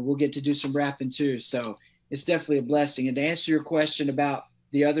and we'll get to do some rapping too. So it's definitely a blessing. And to answer your question about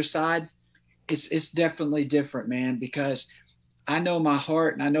the other side, it's definitely different, man, because I know my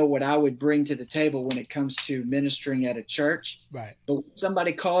heart and I know what I would bring to the table when it comes to ministering at a church. Right. But when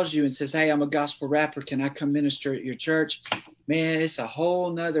somebody calls you and says, hey, I'm a gospel rapper, can I come minister at your church? Man, it's a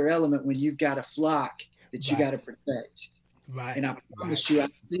whole nother element when you've got a flock that you got to protect. Right. And I promise you, I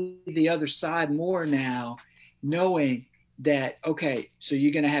see the other side more now, knowing that, okay, so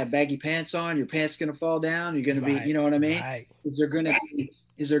you're going to have baggy pants on, your pants going to fall down, you're going to be, you know what I mean? Right. Is there going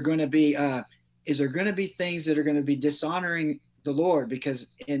to be things that are going to be dishonoring the Lord? Because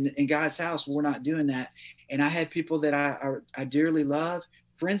in God's house, we're not doing that. And I had people that I dearly love,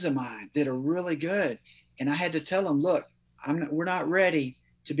 friends of mine that are really good. And I had to tell them, look, we're not ready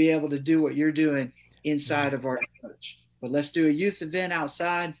to be able to do what you're doing inside of our church, but let's do a youth event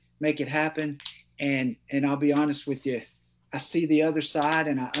outside, make it happen. And I'll be honest with you, I see the other side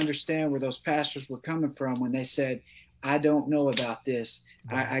and I understand where those pastors were coming from when they said, I don't know about this.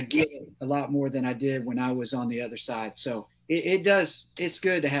 I get it a lot more than I did when I was on the other side. So it's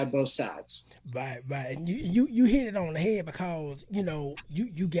good to have both sides. Right. And you hit it on the head, because, you know,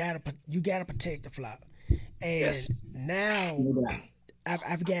 you gotta protect the flock. And now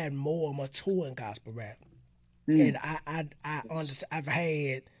I've gotten more mature in gospel rap. And I understand. I've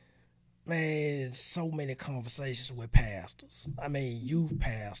had, man, so many conversations with pastors. I mean, youth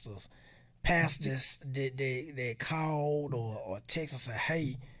pastors that called or texted and said,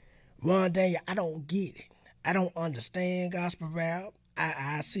 hey, Ron Daniel, I don't get it. I don't understand gospel rap.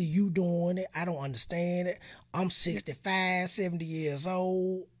 I see you doing it. I don't understand it. I'm 65, 70 years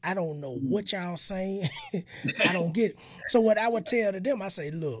old. I don't know what y'all saying. I don't get it. So what I would tell to them, I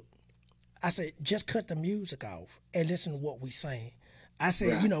say, look, just cut the music off and listen to what we saying. I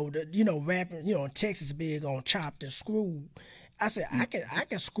said, rapping, in Texas big on chopped and screwed. I said, I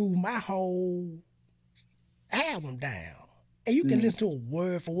can screw my whole album down, and you can listen to it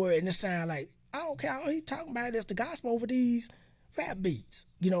word for word, and it sound like, I don't care, all he talking about is the gospel over these rap beats,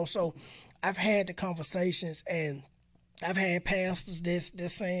 So I've had the conversations, and I've had pastors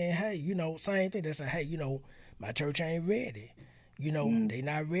that's saying, hey, same thing. They say, hey, my church ain't ready. They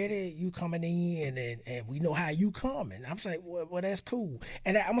not ready. You coming in, and we know how you coming. I'm saying, well, that's cool.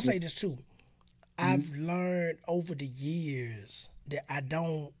 And I'm gonna say this too. I've learned over the years that I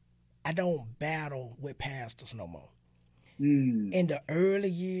don't battle with pastors no more. In the early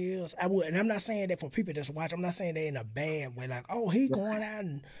years, I would, and I'm not saying that for people that's watching. I'm not saying that in a bad way, like, oh, he going out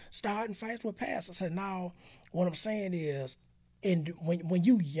and starting fights with pastors. I said, no. What I'm saying is, and when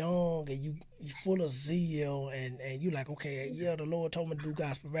you young and you full of zeal and you like, okay, yeah, the Lord told me to do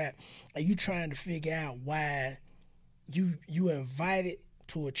gospel rap, and you trying to figure out why you invited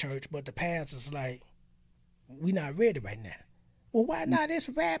to a church, but the pastor's like, we not ready right now. Well, why not? It's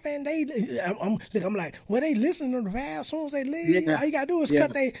rapping. I'm like, well, they listening to the rap as soon as they leave. All you gotta do is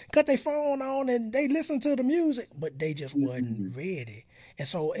cut their phone on and they listen to the music, but they just wasn't ready. And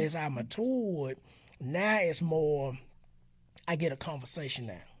so as I matured, now it's more, I get a conversation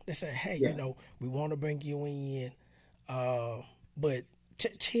now. They say, hey, we want to bring you in, but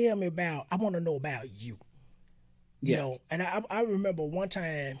tell me I want to know about you. You know, and I remember one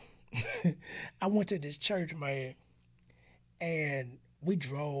time I went to this church, man, and we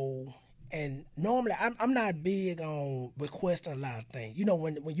drove, and normally I'm not big on requesting a lot of things.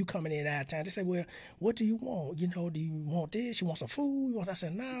 When you coming in out of town, they say, well, what do you want? Do you want this? You want some food? I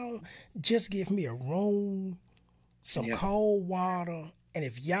said, no, just give me a room, some cold water,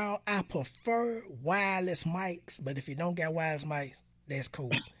 and I prefer wireless mics, but if you don't got wireless mics, that's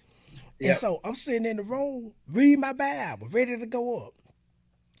cool. And so I'm sitting in the room, read my Bible, ready to go up.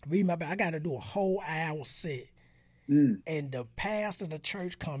 Read my Bible. I got to do a whole hour set. And the pastor of the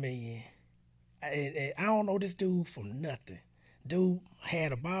church come in, and I don't know this dude from nothing. Dude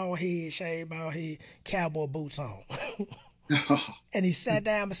had a bald head, shaved bald head, cowboy boots on. And he sat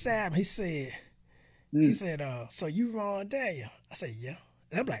down beside me. He said, so you Ron Daniel? I said, yeah.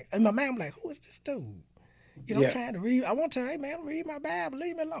 And I'm like, in my mind, I'm like, who is this dude? I'm trying to read. I want to, hey man, read my Bible,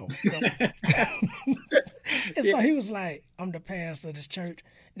 leave me alone. And so he was like, I'm the pastor of this church.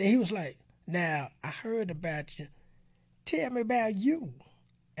 Then he was like, now I heard about you. Tell me about you.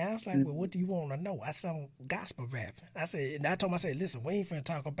 And I was like, well, what do you want to know? I said, I'm gospel rapping. I told him, listen, we ain't finna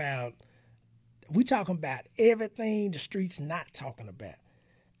talk about, we talking about everything the streets not talking about.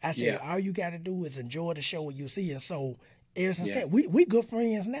 I said, all you got to do is enjoy the show what you see. And so Ever since Yeah. then, we good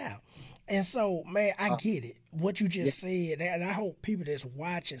friends now. And so, man, I Uh, get it. What you yeah. just said, and I hope people that's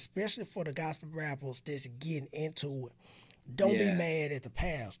watching, especially for the gospel rappers that's getting into it, don't be Yeah. mad at the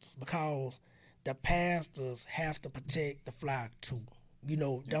pastors because the pastors have to protect the flock too. You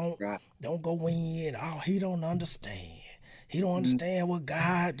know, Right. don't go in. Oh, he don't understand. He don't Mhm. understand what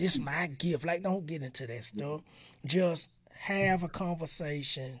God. This my gift. Like, don't get into that stuff. Just have a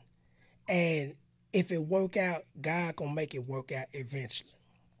conversation, and if it work out, God gonna make it work out eventually.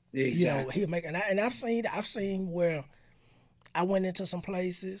 You know, Exactly. he'll make. And I've seen where I went into some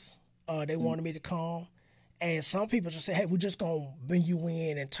places. They Mhm. wanted me to come, and some people just say, "Hey, we're just gonna bring you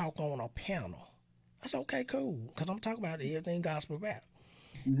in and talk on a panel." I said, "Okay, cool," because I'm talking about everything gospel rap.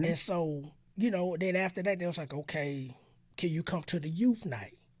 Mhm. And so, you know, then after that, they was like, "Okay, can you come to the youth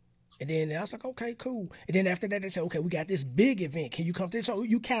night?" And then I was like, "Okay, cool." And then after that, they said, "Okay, we got this big event. Can you come to this?" So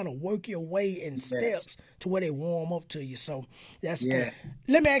you kind of work your way in Yes. steps to where they warm up to you. So that's the thing. Yeah.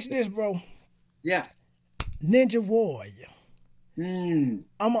 Let me ask you this, bro. Yeah. Ninja Warrior. Mm.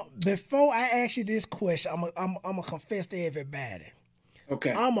 Before I ask you this question, I'm gonna confess to everybody.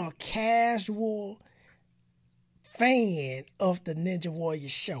 Okay. I'm a casual fan of the Ninja Warrior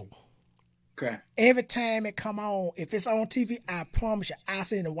show. Okay. Every time it come on, if it's on TV, I promise you, I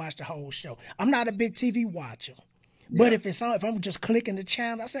sit and watch the whole show. I'm not a big TV watcher, but Yeah. if it's on, if I'm just clicking the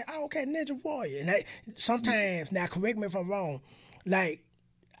channel, I say, "Oh, okay, Ninja Warrior." And sometimes, now correct me if I'm wrong, like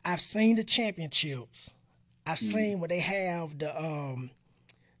I've seen the championships, I've Mm. seen where they have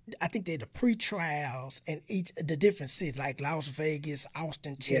I think they're the pre-trials in each the different cities like Las Vegas,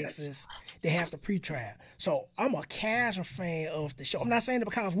 Austin, Yes. Texas. They have the pre-trial. So I'm a casual fan of the show. I'm not saying it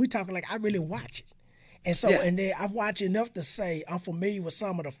because we talking like I really watch it. And so Yeah. and then I've watched enough to say I'm familiar with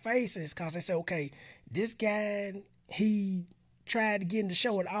some of the faces because they say, okay, this guy he tried to get in the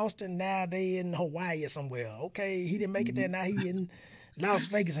show in Austin. Now they in Hawaii or somewhere. Okay, he didn't make it there. Mhm. Now he in Las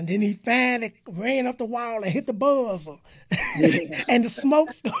Vegas, and then he finally ran up the wall and hit the buzzer, Yeah. and the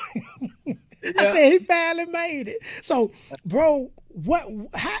smoke's going. I Yeah. said he finally made it. So, bro, what?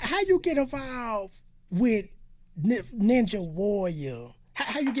 How you get involved with Ninja Warrior?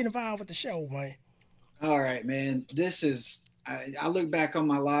 How you get involved with the show, man? All right, man. I look back on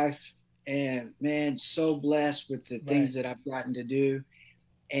my life and man, so blessed with the Right. things that I've gotten to do.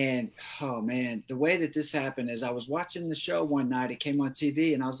 And oh man, the way that this happened is I was watching the show one night. It came on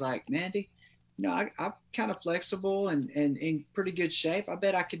TV, and I was like, Mandy, I'm kind of flexible and in pretty good shape. I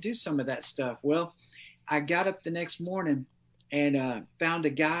bet I could do some of that stuff. Well, I got up the next morning and found a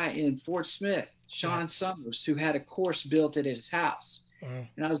guy in Fort Smith, Right. Sean Summers, who had a course built at his house. Uh,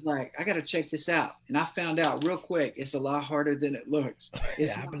 And I was like, I got to check this out. And I found out real quick, it's a lot harder than it looks.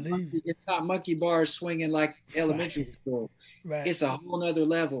 It's yeah, I not believe. monkey bars swinging like elementary Right. school. Right. It's a whole nother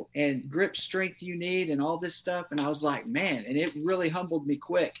level and grip strength you need and all this stuff. And I was like, man, and it really humbled me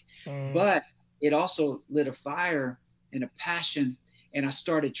quick. Uh, But it also lit a fire and a passion. And I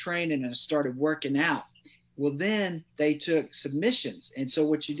started training and I started working out. Well, then they took submissions. And so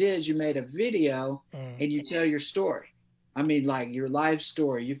what you did is you made a video uh, and you tell your story. I mean, like your life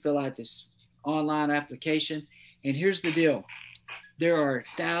story. You fill out this online application. And here's the deal. There are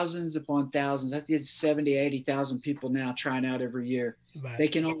thousands upon thousands. I think it's 70, 80,000 people now trying out every year. right. They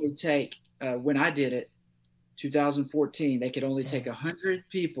can only take, when I did it, 2014, they could only take Uh, 100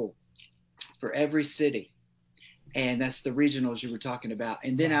 people for every city. And that's the regionals you were talking about.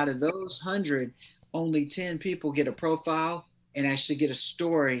 And then right. out of those 100, only 10 people get a profile and actually get a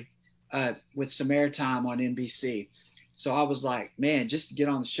story with some airtime on NBC. So I was like, man, just to get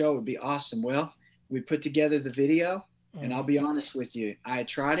on the show would be awesome. Well, we put together the video, and I'll be honest with you, I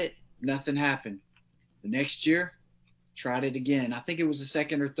tried it, nothing happened. The next year, tried it again. I think it was the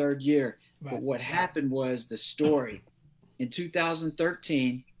second or third year. But Right. what happened was the story. In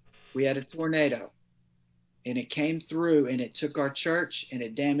 2013, we had a tornado, and it came through, and it took our church, and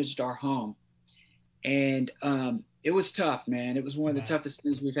it damaged our home. And it was tough, man. It was one of the Right. toughest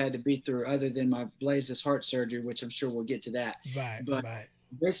things we've had to beat through, other than my Blaze's heart surgery, which I'm sure we'll get to that. Right. But Right.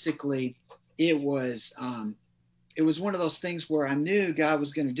 basically, it was it was one of those things where I knew God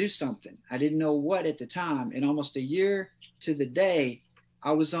was going to do something. I didn't know what at the time. And almost a year to the day,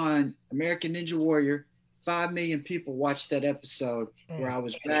 I was on American Ninja Warrior. 5 million people watched that episode where I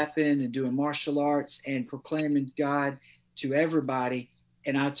was rapping and doing martial arts and proclaiming God to everybody.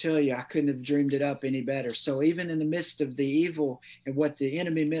 And I'll tell you, I couldn't have dreamed it up any better. So even in the midst of the evil and what the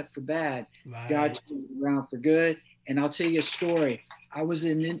enemy meant for bad, God Right. turned it around for good. And I'll tell you a story. I was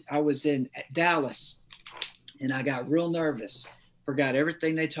in Dallas, and I got real nervous. Forgot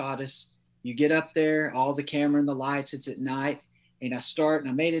everything they taught us. You get up there, all the camera and the lights. It's at night, and I start, and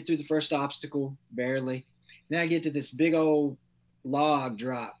I made it through the first obstacle barely. Then I get to this big old log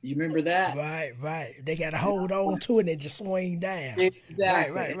drop. You remember that? Right. They got to hold on to it and just swing down.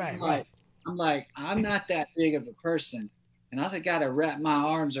 Exactly. Right. I'm like, I'm not that big of a person. And I got to wrap my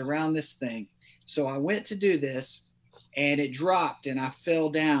arms around this thing. So I went to do this and it dropped and I fell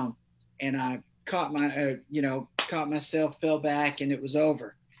down and I caught caught myself, fell back, and it was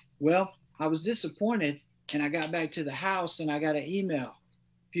over. Well, I was disappointed and I got back to the house and I got an email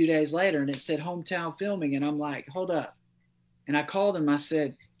a few days later and it said hometown filming. And I'm like, hold up. And I called them. I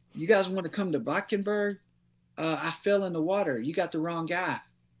said, you guys want to come to Blankenberg? I fell in the water. You got the wrong guy.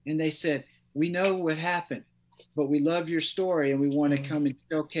 And they said, we know what happened, but we love your story and we want to come and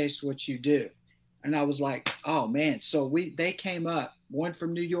showcase what you do. And I was like, oh man. So they came up, one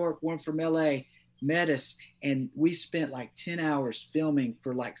from New York, one from LA, met us, and we spent like 10 hours filming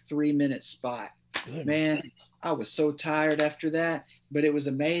for like 3-minute spot. Good. Man, I was so tired after that, but it was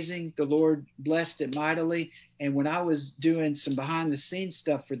amazing. The Lord blessed it mightily. And when I was doing some behind the scenes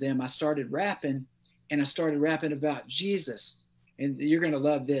stuff for them, I started rapping, and I started rapping about Jesus. And you're going to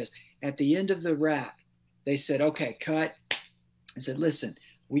love this. At the end of the rap, they said, okay, cut. I said, listen,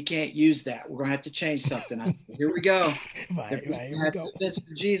 we can't use that. We're going to have to change something. I said, here we go. Right, here we go. Censor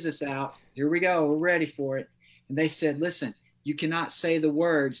Jesus out. Here we go. We're ready for it. And they said, listen, you cannot say the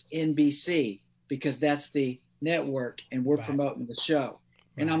words NBC because that's the network and we're promoting the show.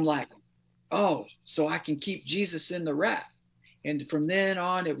 And I'm like, oh, so I can keep Jesus in the rap. And from then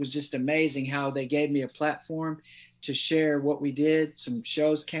on, it was just amazing how they gave me a platform to share what we did. Some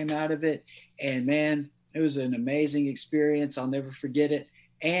shows came out of it. And man, it was an amazing experience. I'll never forget it.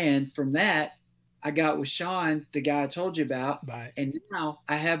 And from that, I got with Sean, the guy I told you about. Right. And now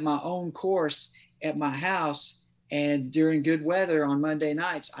I have my own course at my house. And during good weather on Monday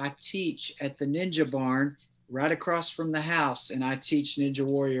nights, I teach at the Ninja Barn right across from the house. And I teach Ninja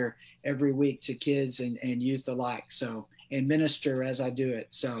Warrior every week to kids and youth alike. So, and minister as I do it.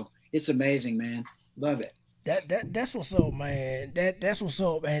 So it's amazing, man. Love it. That's what's up, man. That's what's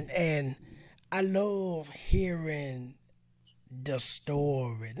up. And I love hearing the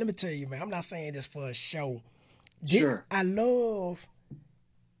story. Let me tell you, man, I'm not saying this for a show. Sure. I love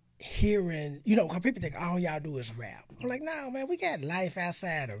hearing, because people think all y'all do is rap. I'm like, no, man, we got life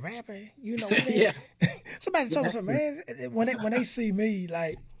outside of rapping. You know what I mean? Yeah. Somebody told me something, man, when they see me,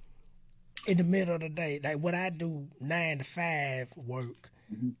 like, in the middle of the day, like what I do 9 to 5 work,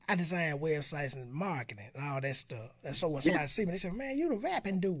 I design websites and marketing and all that stuff. And so when somebody see me, they say, man, you the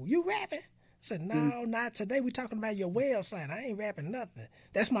rapping dude. You rapping? I said, no, not today. We talking about your website. I ain't rapping nothing.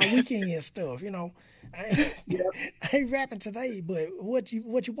 That's my weekend stuff, I ain't rapping today, but what you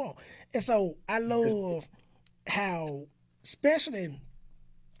want? And so I love how, especially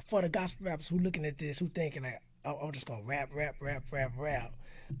for the gospel rappers who looking at this, who thinking like, oh, I'm just gonna rap.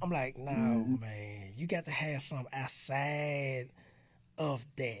 I'm like, no, man, you got to have some outside of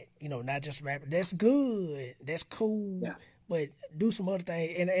that, not just rapping. That's good, that's cool, but do some other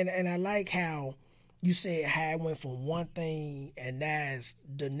things. And I like how you said how it went from one thing and now it's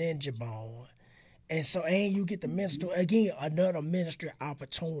the Ninja Bone. And so, and you get the minister, again, another ministry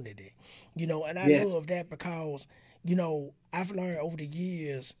opportunity, and I love that because, I've learned over the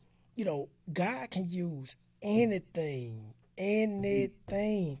years, God can use anything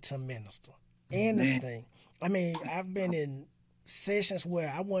to minister. Anything. I mean, I've been in sessions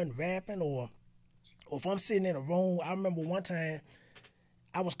where I wasn't rapping or if I'm sitting in a room. I remember one time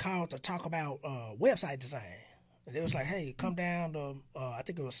I was called to talk about website design. And it was like, hey, come down to, I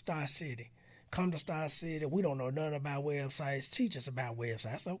think it was Star City. Come to Star City. We don't know nothing about websites. Teach us about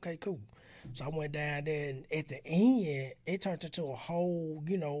websites. I said, okay, cool. So I went down there, and at the end, it turned into a whole,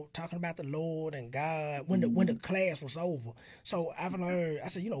 talking about the Lord and God when the class was over. So I've learned, I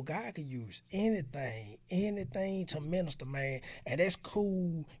said, God can use anything to minister, man. And that's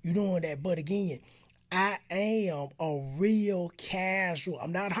cool, you doing that. But again, I am a real casual.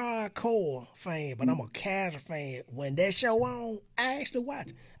 I'm not hardcore fan, but I'm a casual fan. When that show on, I actually watch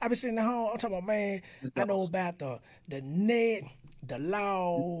it. I be sitting at home, I'm talking about, man, I know about the net, the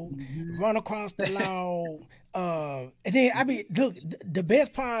log, run across the log. And then look, the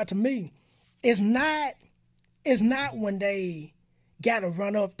best part to me is not when they gotta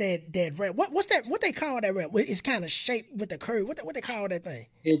run up that ramp. What's that? What they call that ramp? It's kind of shaped with the curve. What they call that thing?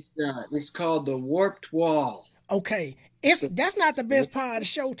 It's called the warped wall. Okay, that's not the best part of the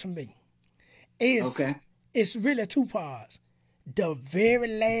show to me. It's really 2 parts. The very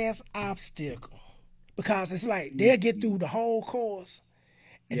last obstacle, because it's like they'll get through the whole course,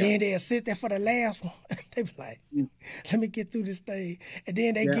 And then they'll sit there for the last one. They be like, let me get through this thing. And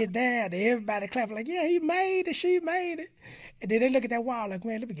then they get there, and everybody clapping like, yeah, he made it, she made it. And then they look at that wall like,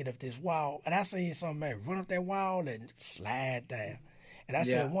 man, let me get up this wall. And I seen some man run up that wall and slide down. And I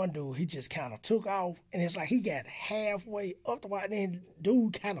said one dude, he just kind of took off, and it's like he got halfway up the wall, and then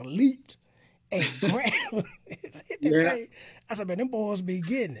dude kind of leaped and grabbed thing. I said, man, them boys be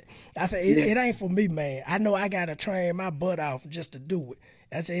getting it. I said, it ain't for me, man. I know I got to train my butt off just to do it.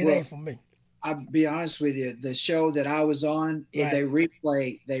 I said, it ain't for me. I'll be honest with you. The show that I was on, they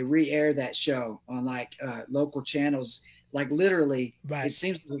re-air that show on like local channels. Like literally, it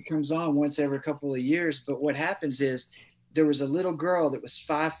seems like it comes on once every couple of years. But what happens is there was a little girl that was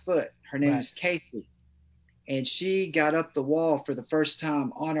 5 foot. Her name is Casey. And she got up the wall for the first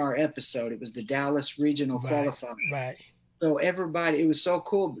time on our episode. It was the Dallas Regional Qualifier. Right. So everybody, it was so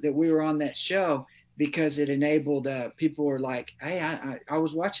cool that we were on that show because it enabled people were like, hey, I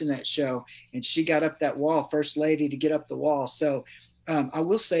was watching that show and she got up that wall, first lady to get up the wall. So I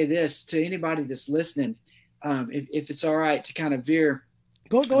will say this to anybody that's listening, if it's all right to kind of veer.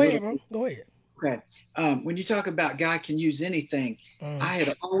 Go ahead, bro. Go ahead. Okay. When you talk about God can use anything, I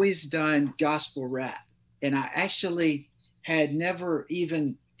had always done gospel rap. And I actually had never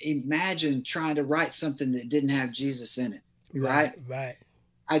even imagined trying to write something that didn't have Jesus in it. Right.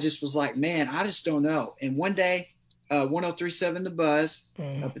 I just was like, man, I just don't know. And one day, 103.7 The Buzz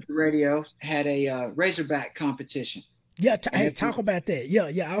up at the radio had a Razorback competition. Yeah, talk about that.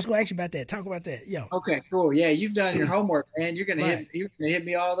 Yeah. I was going to ask you about that. Talk about that. Yeah. Okay, cool. Yeah, you've done your homework, man. You're gonna hit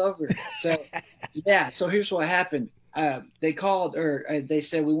me all over. So, So here's what happened. They called they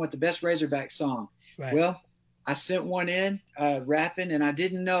said we want the best Razorback song. Right. Well, I sent one in rapping, and I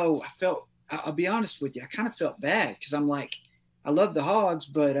didn't know. I'll be honest with you, I kind of felt bad because I'm like, I love the Hogs,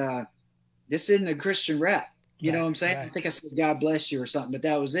 but this isn't a Christian rap. You know what I'm saying? I think I said God bless you or something, but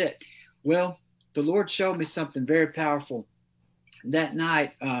that was it. Well, the Lord showed me something very powerful. That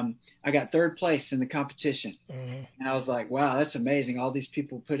night, I got 3rd place in the competition. And I was like, wow, that's amazing. All these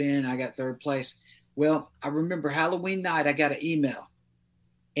people put in, I got 3rd place. Well, I remember Halloween night, I got an email.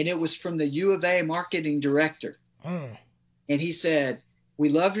 And it was from the U of A marketing director. And he said, we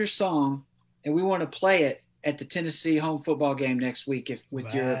love your song and we want to play it at the Tennessee home football game next week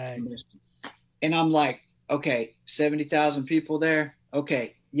with your permission. And I'm like, okay, 70,000 people there.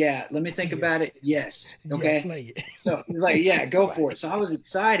 Okay. Yeah. Let me think about it. Yes. Okay. Yeah, play it. So like, go for it. So I was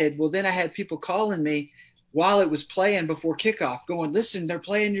excited. Well, then I had people calling me while it was playing before kickoff going, listen, they're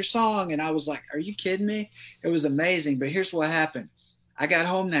playing your song. And I was like, are you kidding me? It was amazing. But here's what happened. I got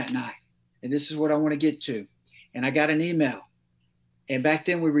home that night, and this is what I want to get to. And I got an email. And back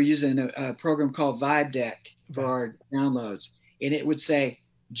then we were using a program called Vibe Deck for our downloads. And it would say,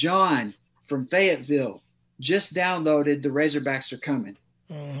 John from Fayetteville just downloaded The Razorbacks Are Coming.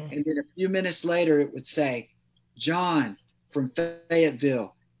 And then a few minutes later, it would say, John from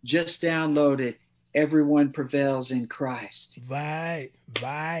Fayetteville just downloaded Everyone Prevails in Christ.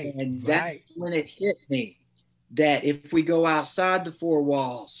 And that's when it hit me. That if we go outside the 4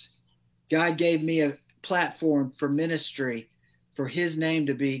 walls, God gave me a platform for ministry, for his name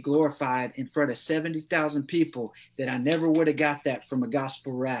to be glorified in front of 70,000 people, that I never would have got that from a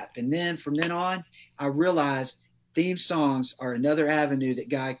gospel rap. And then from then on, I realized theme songs are another avenue that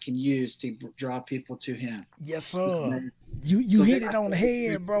God can use to draw people to him. Yes, sir. You hit it on the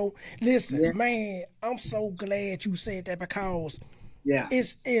head, bro. Listen, man, I'm so glad you said that because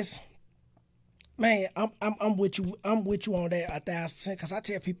it's man, I'm with you. I'm with you on that 1,000%. Because I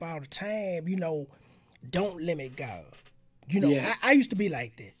tell people all the time, don't limit God. I used to be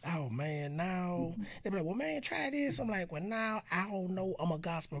like that. Oh man, now they be like, well, man, try this. I'm like, well, now I don't know. I'm a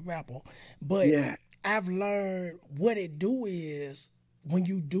gospel rapper, but I've learned what it do is when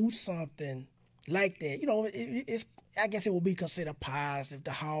you do something like that. It's I guess it would be considered positive.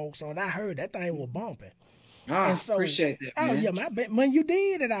 The Hogs song, I heard that thing was bumping. And so, appreciate that, man. Oh yeah, when you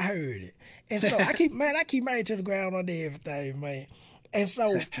did it, I heard it, and so I keep my ear to the ground on everything, man. And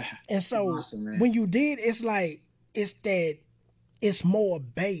so awesome, when you did, it's like it's more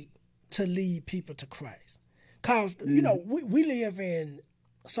bait to lead people to Christ, cause we live in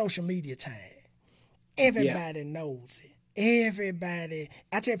social media time. Everybody knows it. Everybody.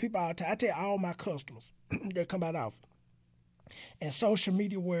 I tell people all the time. I tell all my customers that come out often. In social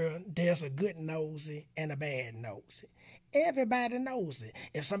media world, there's a good nosy and a bad nosy. Everybody knows it.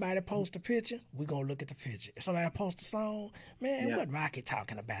 If somebody posts a picture, we're going to look at the picture. If somebody posts a song, man, what Rocky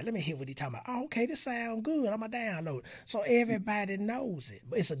talking about? Let me hear what he talking about. Oh, okay, this sound good. I'm going to download it. So everybody knows it.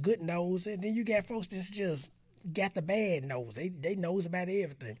 But it's a good nosy. Then you got folks that's just got the bad nose. They knows about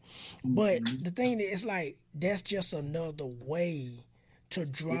everything. But the thing is, like, that's just another way to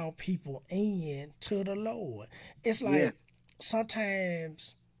draw people in to the Lord. It's like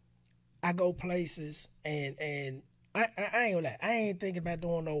sometimes I go places and I ain't gonna lie, I ain't thinking about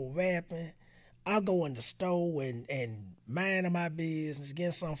doing no rapping. I'll go in the store and mind my business,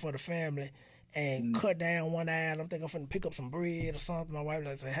 get something for the family, and cut down one aisle. I'm thinking I'm finna pick up some bread or something. My wife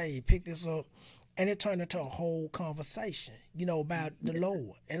like say, "Hey, pick this up," and it turned into a whole conversation, about the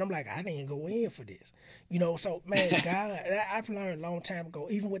Lord. And I'm like, I didn't go in for this, So man, God, I've learned a long time ago,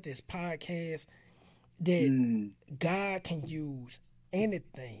 even with this podcast, that God can use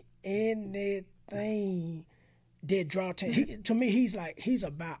anything that draw attention. To me, he's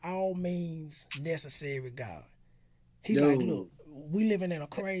about all means necessary God. He's like, look, we living in a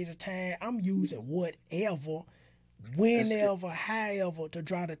crazy time. I'm using whatever, whenever, however, to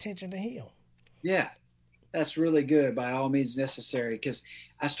draw the attention to him. Yeah, that's really good. By all means necessary. Because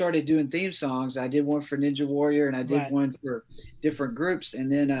I started doing theme songs. I did one for Ninja Warrior, and I did one for different groups.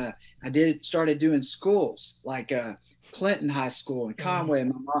 And then I started doing schools like Clinton High School in Conway,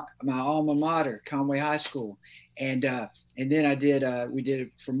 my alma mater, Conway High School. And then we did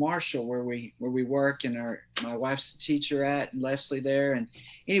it for Marshall where we work, and my wife's a teacher at, and Leslie there. And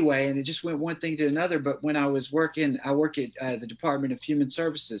anyway, and it just went one thing to another. But when I was working, I work at the Department of Human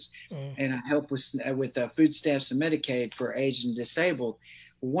Services, and I help with food stamps and Medicaid for aged and disabled.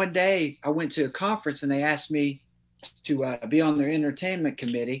 One day I went to a conference and they asked me to be on their entertainment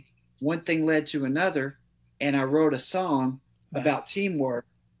committee. One thing led to another, and I wrote a song about teamwork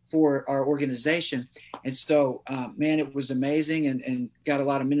for our organization. And so, man, it was amazing, and got a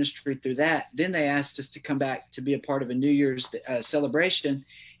lot of ministry through that. Then they asked us to come back to be a part of a New Year's celebration.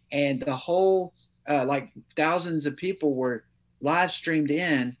 And the whole, like thousands of people were live streamed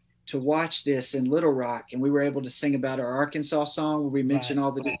in to watch this in Little Rock. And we were able to sing about our Arkansas song where we mentioned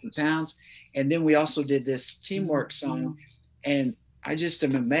all the different towns. And then we also did this teamwork song. And I just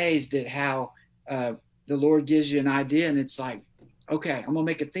am amazed at how the Lord gives you an idea, and it's like, okay, I'm gonna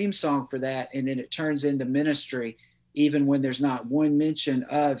make a theme song for that, and then it turns into ministry, even when there's not one mention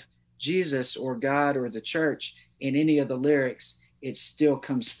of Jesus or God or the church in any of the lyrics. It still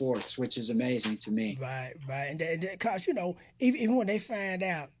comes forth, which is amazing to me. Right. And because even when they find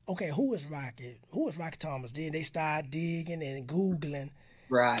out, okay, who is Rocky Thomas? Then they start digging and googling.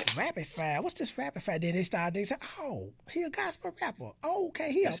 Right. Rapid fire. What's this rapid fire? Then they say, oh, he a gospel rapper. Oh, okay,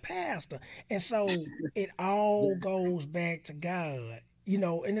 he a pastor. And so it all goes back to God,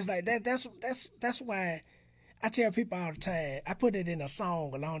 and it's like that. That's why I tell people all the time. I put it in a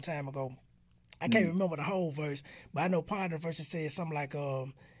song a long time ago. I can't remember the whole verse, but I know part of the verse says something like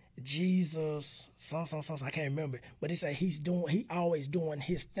Jesus, some, I can't remember. But he said he always doing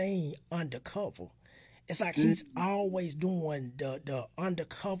his thing undercover. It's like he's always doing the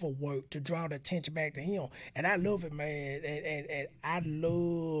undercover work to draw the attention back to him. And I love it, man. And I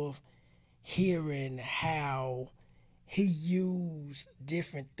love hearing how he used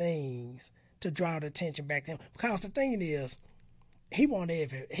different things to draw the attention back to him. Because the thing is,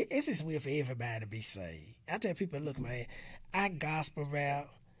 it's his will for everybody to be saved. I tell people, look, man, I gospel rap.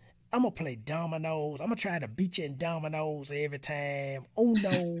 I'm going to play dominoes. I'm going to try to beat you in dominoes every time. Oh,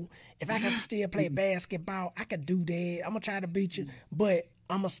 no. If I can still play basketball, I can do that. I'm going to try to beat you. But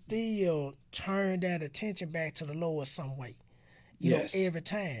I'm going to still turn that attention back to the Lord some way. Every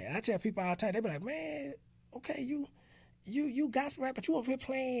time. I tell people all the time, they be like, man, okay, you gospel rap, but you over here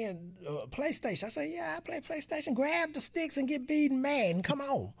playing PlayStation. I say, yeah, I play PlayStation. Grab the sticks and get beaten mad and come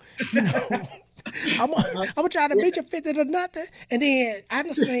on. I'm gonna try to beat you 50 to nothing. And then I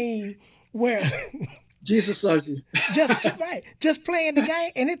done seen where Jesus loves you. just playing the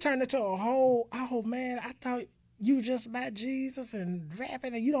game, and it turned into a whole, oh man, I thought you just about Jesus and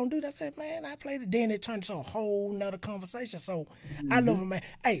rapping and you don't do that. I said, man, I played it. Then it turned into a whole nother conversation. So I love it, man.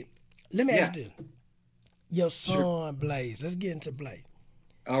 Hey, let me ask you this. Your son, Blaze. Let's get into Blaze.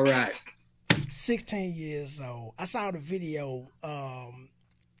 All right. 16 years old. I saw the video.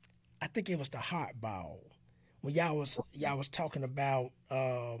 I think it was the Heart Ball when y'all was talking about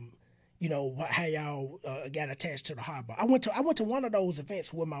how y'all got attached to the Heart Ball. I went to one of those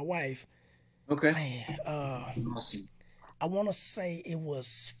events with my wife. Okay. Man, awesome. I want to say it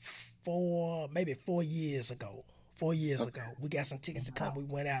was maybe 4 years ago. 4 years ago, we got some tickets to come. We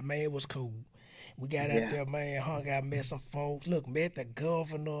went out. Man, it was cool. We got out there, man, hung out, met some folks. Look, met the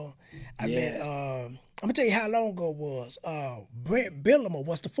governor. I met, I'm going to tell you how long ago it was. Brent Billimer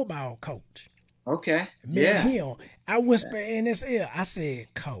was the football coach. Okay. Met him. I whispered in his ear. I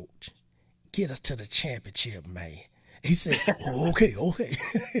said, Coach, get us to the championship, man. He said, oh, okay.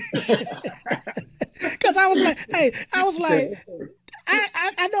 Because I was like,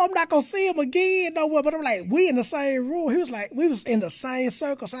 I know I'm not gonna see him again nowhere, but I'm like, we in the same room. He was like, we was in the same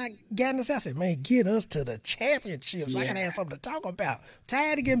circle. So I got in this. I said, man, get us to the championship so I can have something to talk about. I'm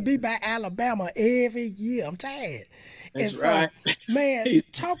tired of getting beat by Alabama every year. I'm tired. That's And so, right. man,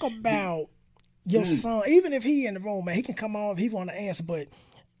 talk about your son. Even if he in the room, man, he can come on if he want to answer. But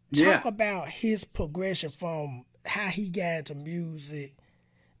talk about his progression from how he got into music.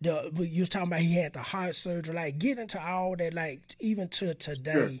 You was talking about he had the heart surgery, like get into all that, like even to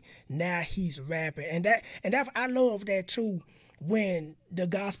today. Sure. Now he's rapping, and that I love that too. When the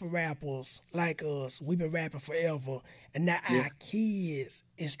gospel rappers like us, we've been rapping forever, and now our kids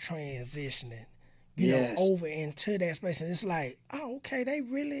is transitioning, you know, over into that space, and it's like, oh, okay, they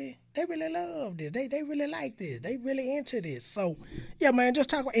really love this, they really like this, they really into this. So, yeah, man,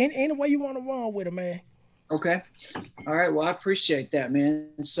 just talk any way you want to run with it, man. Okay. All right. Well, I appreciate that,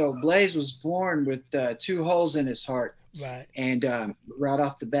 man. So Blaze was born with 2 holes in his heart. Right. And right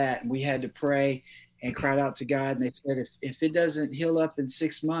off the bat, we had to pray and cried out to God. And they said, if it doesn't heal up in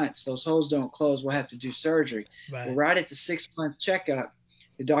 6 months, those holes don't close, we'll have to do surgery. Right. Well, right at the 6-month checkup,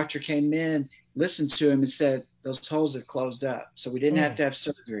 the doctor came in, listened to him, and said, those holes have closed up. So we didn't have to have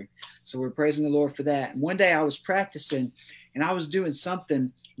surgery. So we're praising the Lord for that. And one day I was practicing and I was doing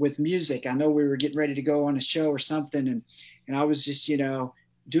something with music. I know we were getting ready to go on a show or something. And I was just, you know,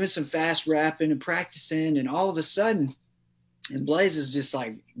 doing some fast rapping and practicing. And all of a sudden, and Blaze is just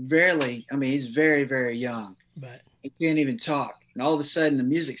like he's very, very young. But he can't even talk. And all of a sudden the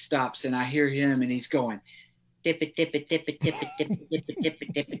music stops and I hear him and he's going, dip it, dip it, dip it, dip it, dip it, dip it, dip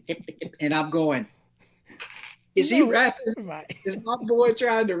it, dip it, dip it. And I'm going, is he rapping? Right. Is my boy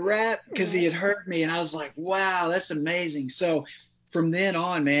trying to rap? Because he had heard me. And I was like, wow, that's amazing. So from then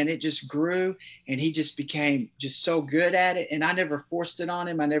on, man, it just grew and he just became just so good at it. And I never forced it on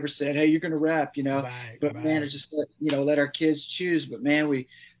him. I never said, hey, you're going to rap, you know, but man, it just, let our kids choose. But man,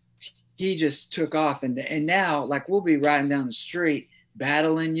 he just took off. And now, like, we'll be riding down the street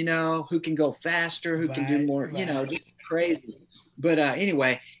battling, you know, who can go faster, who can do more, you know, just crazy. But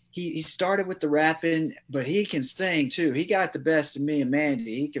anyway, he started with the rapping, but he can sing too. He got the best of me and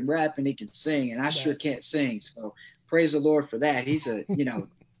Mandy. He can rap and he can sing, and I sure can't sing. So praise the Lord for that. He's a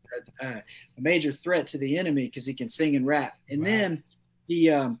major threat to the enemy because he can sing and rap. And then he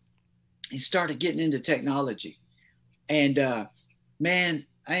started getting into technology. And man,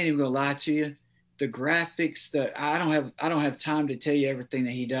 I ain't even gonna lie to you. The graphics, I don't have time to tell you everything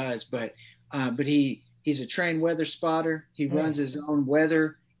that he does, but he's a trained weather spotter. He runs his own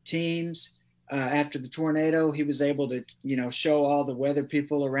weather teams. After the tornado, he was able to, show all the weather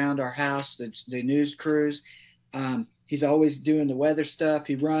people around our house, the news crews. He's always doing the weather stuff.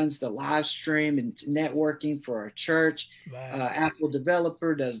 He runs the live stream and networking for our church. Apple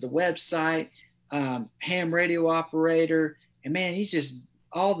developer, does the website, ham radio operator. And man, he's just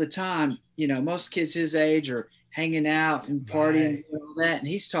all the time, most kids his age are hanging out and partying and all that. And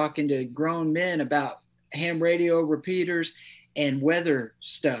he's talking to grown men about ham radio repeaters and weather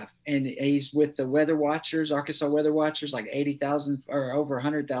stuff. And he's with the Weather Watchers, Arkansas Weather Watchers, like 80,000 or over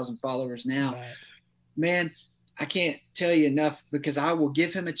 100,000 followers now. Man, I can't tell you enough, because I will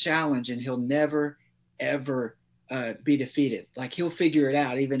give him a challenge and he'll never, ever be defeated. Like, he'll figure it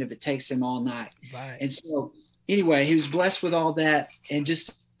out, even if it takes him all night. And so anyway, he was blessed with all that and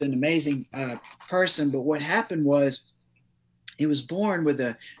just an amazing person. But what happened was he was born with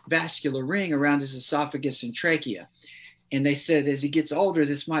a vascular ring around his esophagus and trachea. And they said, as he gets older,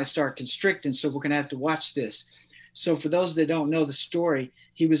 this might start constricting. So we're going to have to watch this. So for those that don't know the story,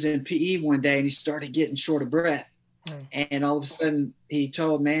 he was in PE one day and he started getting short of breath. And all of a sudden he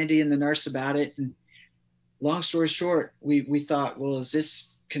told Mandy and the nurse about it. And long story short, we thought, well, is this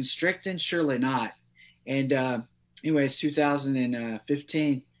constricting? Surely not. And anyways,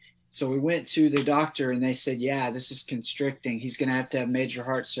 2015. So we went to the doctor and they said, yeah, this is constricting. He's going to have major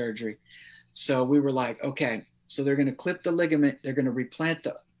heart surgery. So we were like, okay. So they're going to clip the ligament. They're going to replant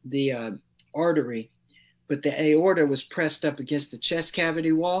the artery, but the aorta was pressed up against the chest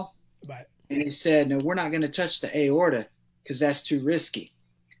cavity wall. And he said, no, we're not going to touch the aorta because that's too risky.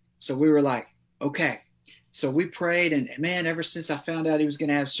 So we were like, okay. So we prayed, and man, ever since I found out he was going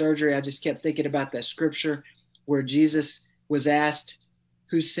to have surgery, I just kept thinking about that scripture where Jesus was asked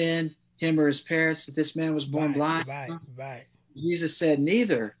who sinned, him or his parents, that this man was born blind. Jesus said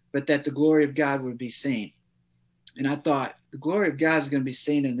neither, but that the glory of God would be seen. And I thought, the glory of God is going to be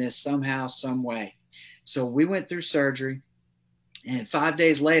seen in this somehow, some way. So we went through surgery, and 5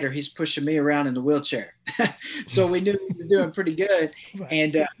 days later, he's pushing me around in the wheelchair. So we knew he was doing pretty good.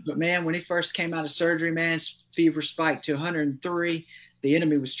 And but man, when he first came out of surgery, man, his fever spiked to 103. The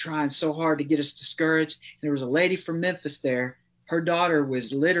enemy was trying so hard to get us discouraged. And there was a lady from Memphis there. her daughter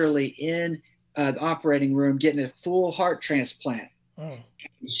was literally in the operating room getting a full heart transplant.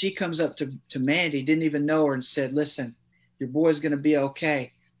 She comes up to Mandy, didn't even know her, and said, listen, your boy's going to be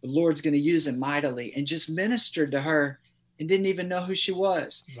okay. The Lord's going to use him mightily, and just ministered to her and didn't even know who she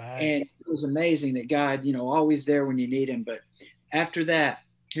was. Right. And it was amazing that God, you know, always there when you need him. But after that,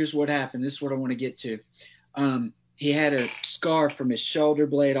 here's what happened. This is what I want to get to. He had a scar from his shoulder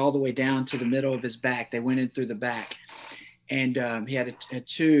blade all the way down to the middle of his back. They went in through the back, and he had a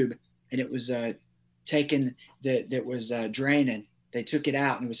tube, and it was taken that was draining. They took it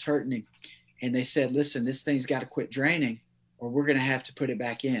out and it was hurting him. And they said, listen, this thing's got to quit draining or we're going to have to put it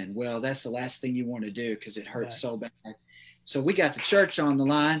back in. Well, that's the last thing you want to do because it hurts so bad. So we got the church on the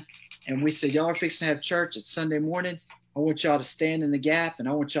line and we said, y'all are fixing to have church. It's Sunday morning. I want y'all to stand in the gap and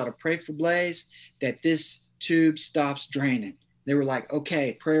I want y'all to pray for Blaze that this tube stops draining. They were like,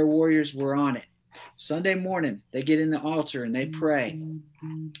 okay, prayer warriors, we're on it. Sunday morning, they get in the altar and they pray.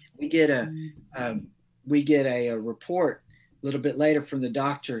 We get a report a little bit later from the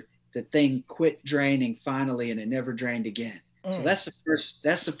doctor. The thing quit draining finally, and it never drained again. So that's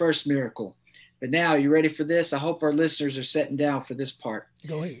the first miracle. But now, you ready for this? I hope our listeners are sitting down for this part.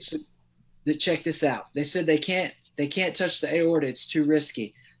 Go ahead. So, check this out. They said they can't touch the aorta. It's too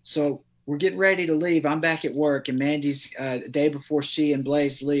risky. So we're getting ready to leave. I'm back at work, and Mandy's the day before she and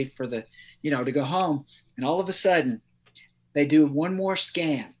Blaze leave for the, to go home. And all of a sudden, they do one more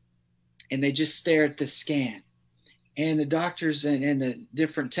scan, and they just stare at this scan. And the doctors and the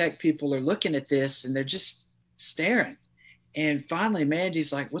different tech people are looking at this, and they're just staring. And finally,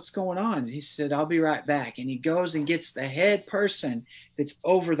 Mandy's like, what's going on? And he said, I'll be right back. And he goes and gets the head person that's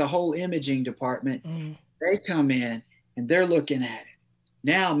over the whole imaging department. They come in, and they're looking at it.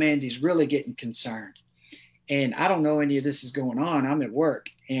 Now Mandy's really getting concerned. And I don't know any of this is going on. I'm at work.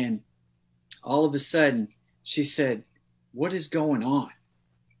 And all of a sudden, she said, what is going on?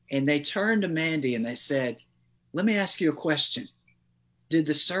 And they turned to Mandy, and they said, let me ask you a question. Did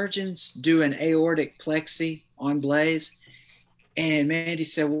the surgeons do an aortic plexy on Blaze? And Mandy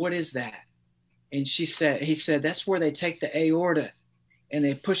said, well, what is that? And he said, that's where they take the aorta and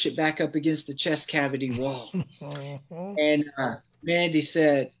they push it back up against the chest cavity wall. And Mandy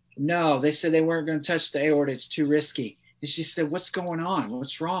said, no, they said they weren't going to touch the aorta. It's too risky. And she said, what's going on?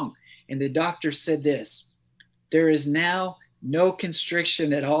 What's wrong? And the doctor said this, there is now no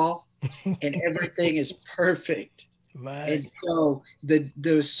constriction at all. And everything is perfect. Right. And so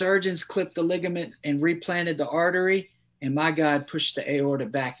the surgeons clipped the ligament and replanted the artery, and my God pushed the aorta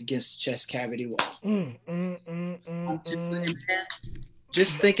back against the chest cavity wall.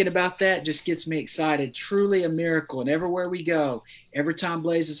 Just thinking about that just gets me excited. Truly a miracle. And everywhere we go, every time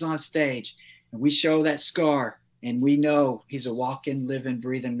Blaze is on stage, and we show that scar, and we know he's a walking, living,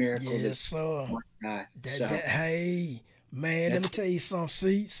 breathing miracle. Yes, sir. Hey. Man, let me tell you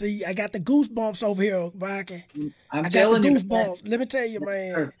something. See, I got the goosebumps over here, Rocky. I got the goosebumps. Let me tell you,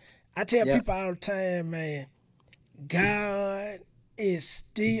 man. I tell people all the time, man, God is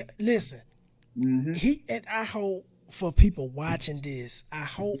still, listen, and I hope for people watching this,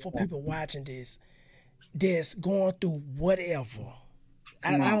 that's going through whatever.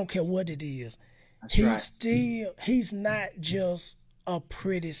 I don't care what it is. He's not just a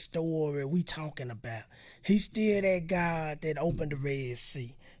pretty story we talking about. He's still that God that opened the Red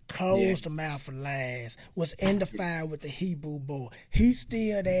Sea, closed the mouth of lions, was in the fire with the Hebrew boy. He's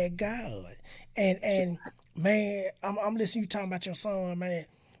still that God. And man, I'm listening to you talking about your son, man.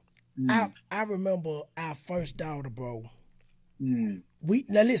 I remember our first daughter, bro. Now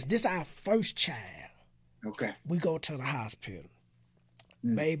listen, this is our first child. Okay. We go to the hospital.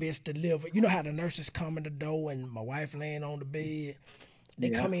 Baby, it's delivered. You know how the nurses come in the door and my wife laying on the bed. They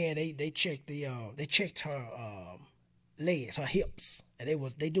come in, they checked her legs, her hips, and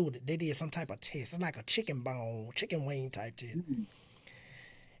they did some type of test. It's like a chicken wing type test.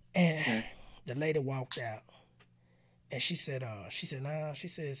 And the lady walked out, and she said, nah, she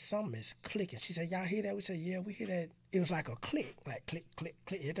said something is clicking. She said, y'all hear that? We said, yeah, we hear that. It was like a click, like click, click,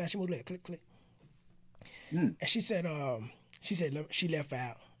 click. Every time she moved, like click, click. And she said, she left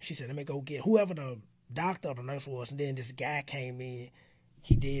out. She said, let me go get whoever the doctor or the nurse was, and then this guy came in.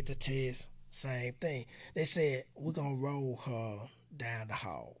 He did the test, same thing. They said, we're going to roll her down the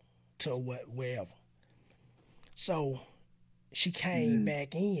hall to wherever. So she came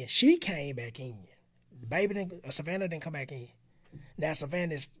back in. The baby Savannah didn't come back in. Now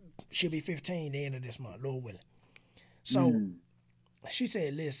she'll be 15 the end of this month, Lord willing. So she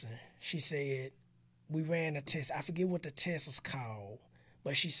said, listen, we ran a test. I forget what the test was called,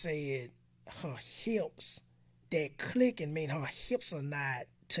 but she said her hips, that clicking mean her hips are not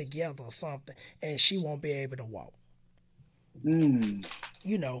together or something, and she won't be able to walk. Mm.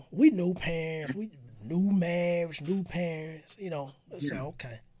 You know, we new parents, we new marriage, new parents, you know. So, Yeah.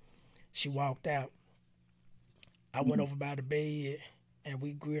 okay. She walked out. I went Mm. over by the bed and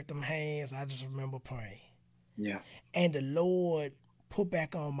we gripped them hands. I just remember praying. Yeah. And the Lord put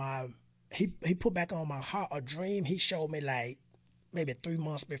back on my he put back on my heart a dream he showed me like maybe 3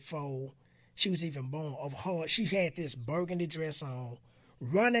 months before she was even born of her. She had this burgundy dress on,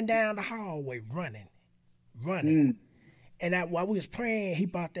 running down the hallway, running. Mm. And while we was praying, he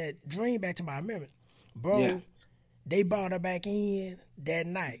brought that dream back to my memory. Yeah. Bro, they brought her back in that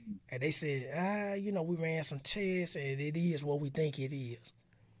night. And they said, you know, we ran some tests and it is what we think it is.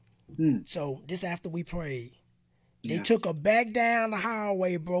 Mm. So this after we prayed. They Yeah. took her back down the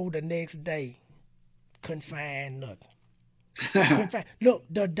hallway, bro, the next day. Couldn't find nothing. Look,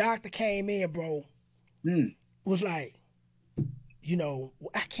 the doctor came in, bro, Mm. was like, you know,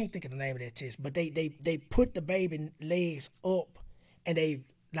 I can't think of the name of that test, but they put the baby legs up and they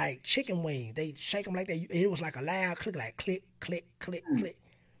like chicken wings. They shake them like that. It was like a loud click, like click, click, click, Mm. click.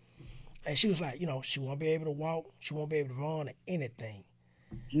 And she was like, you know, she won't be able to walk. She won't be able to run or anything.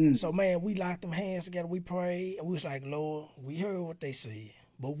 Mm. So, man, we locked them hands together. We prayed. And we was like, Lord, we heard what they said,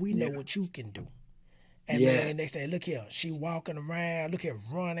 but we know Yeah. what you can do. And, Yes. man, they say, look here. She walking around. Look here,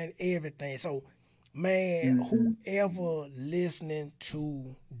 running, everything. So, man, Mm. whoever listening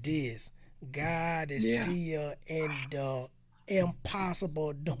to this, God is Yeah. still in the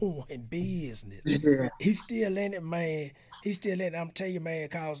impossible doing business. Yeah. He's still in it, man. He's still in it. I'm telling you, man,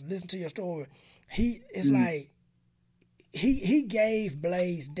 cause listen to your story. It's Mm. like he gave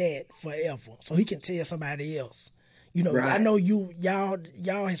Blaze that forever, so he can tell somebody else. You know, I Right. know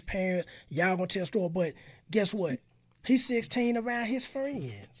y'all his parents, y'all gonna tell a story, but guess what? He's 16 around his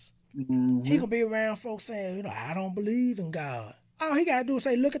friends. He Mm-hmm. gonna be around folks saying, you know, I don't believe in God. All he gotta do is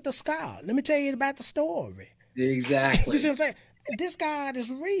say, look at the scar. Let me tell you about the story. You see Exactly. what I'm saying? This God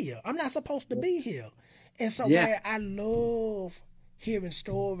is real. I'm not supposed to be here. And so, Yeah. man, I love hearing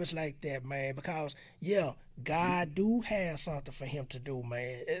stories like that, man, because, yeah, God do have something for him to do,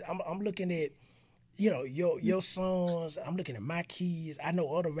 man. I'm looking at, you know, your sons. I'm looking at my kids. I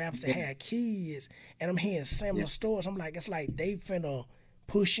know other rappers that Yeah. have kids, and I'm hearing similar Yeah. stories. I'm like, it's like they finna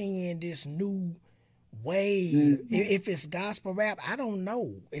push in this new wave. Mm-hmm. If it's gospel rap, I don't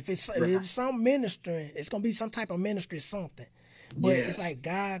know. If it's Right. some ministry, it's gonna be some type of ministry, something. But it's Yes. like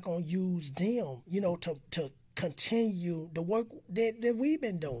God gonna use them, you know, to continue the work that we've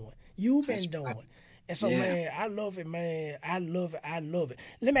been doing. You've That's been right. doing. And so, Yeah. man, I love it, man. I love it. I love it.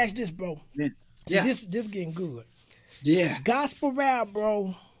 Let me ask you this, bro. Yeah. See, Yeah. this getting good. Yeah. Gospel rap,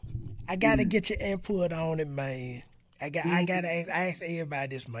 bro. I gotta Mm. get your input on it, man. I gotta Mm. ask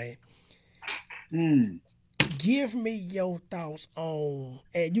everybody this, man. Mm. Give me your thoughts on,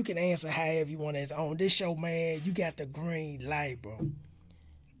 and you can answer however you want to answer. On this show, man, you got the green light, bro.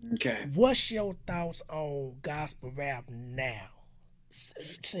 Okay. What's your thoughts on gospel rap now?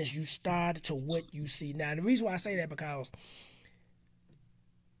 Since you started to what you see now. The reason why I say that because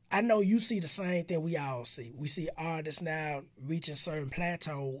I know you see the same thing we all see. We see artists now reaching certain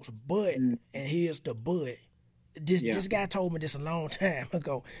plateaus, but, Mm. and here's the but. This Yeah. this guy told me this a long time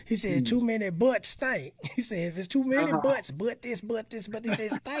ago. He said Mm. too many butts stink. He said if it's too many Oh. butts, but he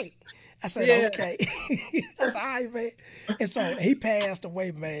said stink. I said Yeah. okay. That's all right, man. And so he passed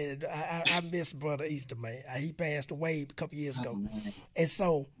away, man. I miss Brother Easter, man. He passed away a couple years Oh, ago. man. And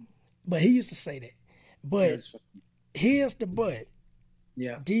so, but he used to say that. But That's here's the but.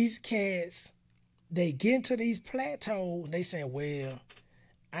 yeah. These cats, they get into these plateaus, they saying, well,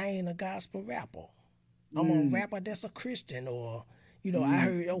 I ain't a gospel rapper. I'm a Mm. rapper that's a Christian, or, you know, I Mm.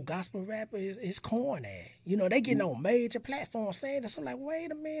 heard, oh, gospel rapper is corny. You know, they getting on major platforms saying this. I'm like,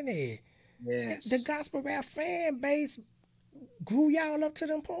 wait a minute. Yes. The gospel rap fan base grew y'all up to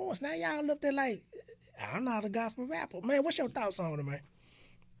them points. Now y'all up there like, I'm not a gospel rapper. Man, what's your thoughts on it, man?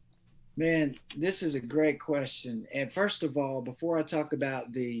 Man, this is a great question. And first of all, before I talk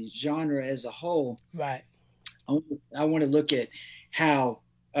about the genre as a whole, Right. I want to look at how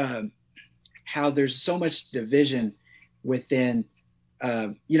there's so much division within.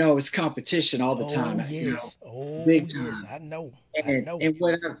 It's competition all the time. Oh, yes. Oh, big yes. time. I know. And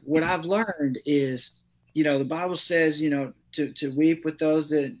what I've learned is, the Bible says, to weep with those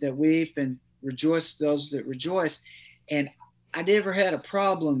that weep and rejoice those that rejoice. And I never had a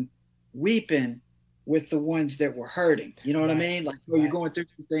problem weeping with the ones that were hurting. You know what I Right. mean? Like, Right. you're going through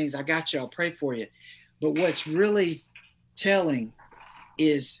some things. I got you. I'll pray for you. But what's really telling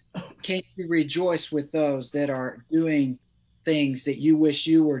is, can you rejoice with those that are doing things that you wish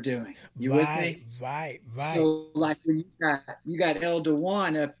you were doing? You with me? Right. So, like, when you got Elder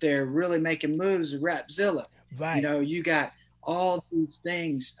One up there really making moves at Rapzilla. Right. You got all these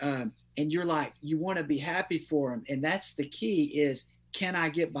things. And you're like, you want to be happy for them. And that's the key is, can I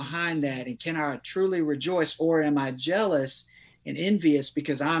get behind that? And can I truly rejoice? Or am I jealous and envious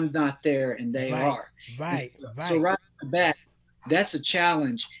because I'm not there and they Right, are? right, So right, right off the bat, that's a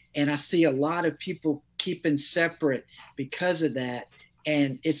challenge. And I see a lot of people keeping separate because of that.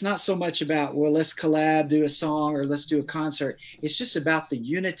 And it's not so much about, well, let's collab, do a song, or let's do a concert. It's just about the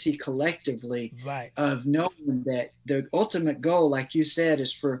unity collectively right, of knowing that the ultimate goal, like you said,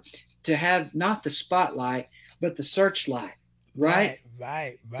 is for to have not the spotlight, but the searchlight, right?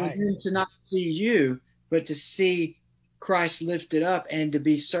 right, right, For right, them to not see you, but to see Christ lifted up, and to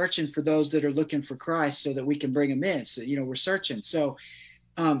be searching for those that are looking for Christ so that we can bring them in. So, we're searching. So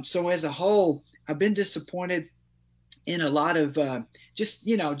as a whole, I've been disappointed in a lot of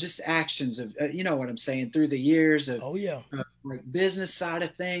just actions of, what I'm saying, through the years of oh yeah, like business side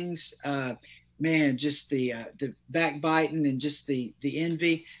of things, man, just the backbiting and just the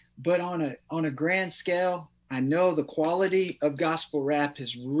envy. But on a grand scale, I know the quality of gospel rap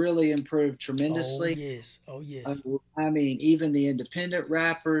has really improved oh tremendously. yes, oh yes, I mean, even the independent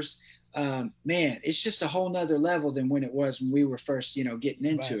rappers, man, it's just a whole nother level than when it was when we were first, getting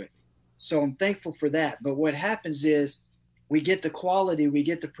into right, it. So I'm thankful for that. But what happens is, we get the quality, we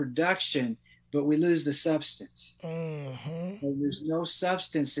get the production, but we lose the substance. mm-hmm, And there's no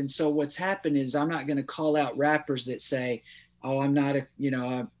substance. And so what's happened is, I'm not going to call out rappers that say, oh, I'm not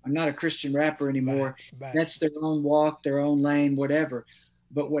a Christian rapper right, anymore. right, That's their own walk, their own lane, whatever.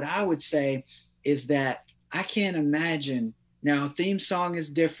 But what I would say is that I can't imagine, now a theme song is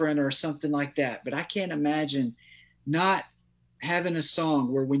different or something like that, but I can't imagine not having a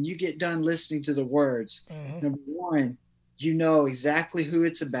song where when you get done listening to the words, mm-hmm, number one, you know exactly who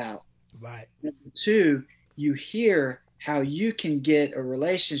it's about. right, Number two, you hear how you can get a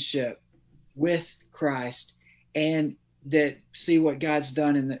relationship with Christ, and that see what God's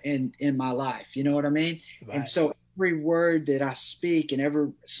done in my life. You know what I mean? And right, so every word that I speak and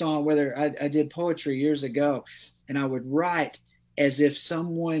every song, whether I did poetry years ago, and I would write as if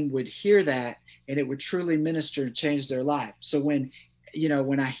someone would hear that and it would truly minister and change their life. So when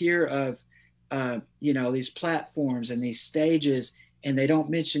I hear of these platforms and these stages, and they don't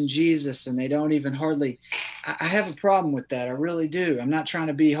mention Jesus, and they don't even hardly, I have a problem with that. I really do. I'm not trying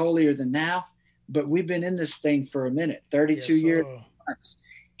to be holier than thou, but we've been in this thing for a minute, 32 yes years. sir,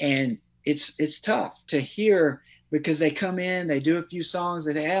 And it's tough to hear, because they come in, they do a few songs,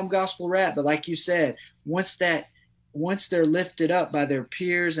 and they have gospel rap. But like you said, once they're lifted up by their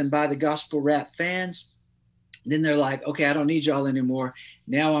peers and by the gospel rap fans, then they're like, okay, I don't need y'all anymore.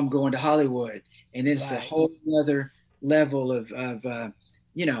 Now I'm going to Hollywood. And it's a right, whole other level of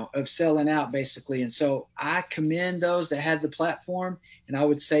selling out, basically. And so I commend those that had the platform. And I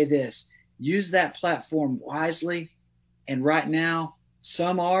would say this, use that platform wisely. And right now,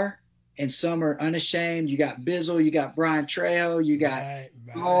 some are, and some are unashamed. You got Bizzle, you got Brian Trejo, you got right,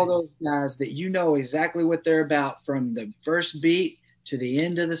 all right, those guys that exactly what they're about from the first beat to the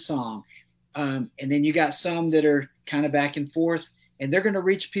end of the song. And then you got some that are kind of back and forth, and they're going to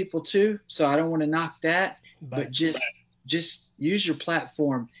reach people too. So I don't want to knock that, but right, just use your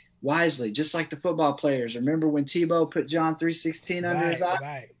platform wisely, just like the football players. Remember when Tebow put John 3:16 under his right, eye?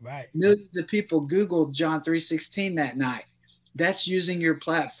 right, right, Millions of people Googled John 3:16 that night. That's using your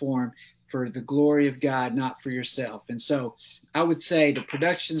platform for the glory of God, not for yourself. And so I would say the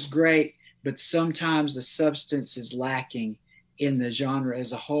production's great, but sometimes the substance is lacking in the genre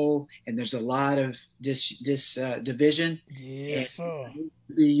as a whole, and there's a lot of this division, and yes sir.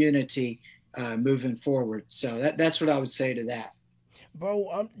 the unity moving forward. So that's what I would say to that.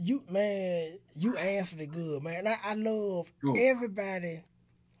 Bro, you man, you answered it good, man. I love Cool. everybody.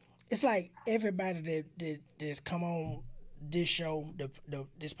 It's like everybody that's come on this show,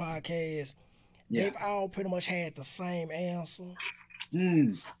 this podcast, Yeah. they've all pretty much had the same answer,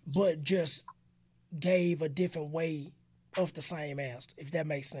 Mm, but just gave a different way of the same answer, if that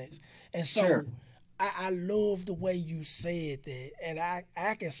makes sense. And so sure. I love the way you said that, and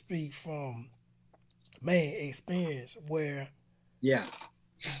I can speak from experience where Yeah.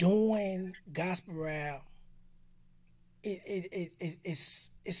 doing gospel rap,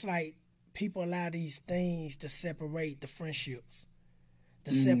 it's like people allow these things to separate the friendships,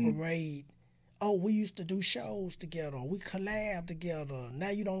 to Mm, separate. Oh, we used to do shows together. We collab together. Now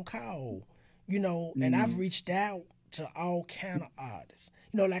you don't call, And I've mm, reached out to all kind of artists.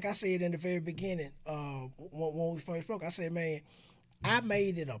 Like I said in the very beginning, when we first spoke, I said, man, I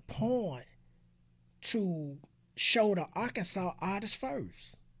made it a point to show the Arkansas artists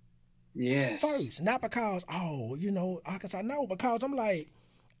first. yes. Not because, Arkansas. No, because I'm like,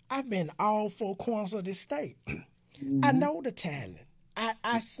 I've been all four corners of this state. I Mm-hmm. know the talent.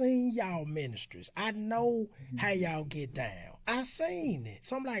 I seen y'all ministries. I know how y'all get down. I seen it.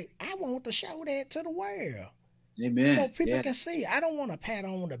 So I'm like, I want to show that to the world. So Amen. people can Yes. see. I don't want to pat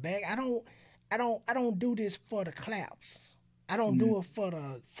on the back. I don't do this for the claps. I don't Mm. do it for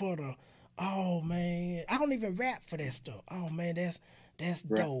the oh man. I don't even rap for that stuff. Oh man, that's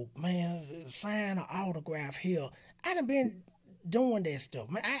Right. dope, man. Sign an autograph here. I done been doing that stuff.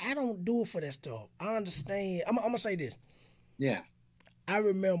 Man, I don't do it for that stuff. I understand. I'm gonna say this. Yeah. I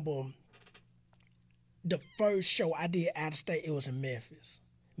remember the first show I did out of state, it was in Memphis.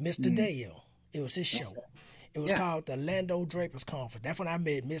 Mr. Mm. Dale, it was his show. Okay. It was Yeah. called the Lando Drapers Conference. That's when I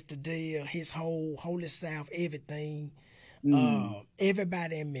met Mr. Dale, his whole Holy South, everything. Mm.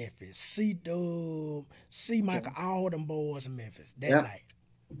 Everybody in Memphis. C Dub, C Okay. Michael, all them boys in Memphis that Yeah. night.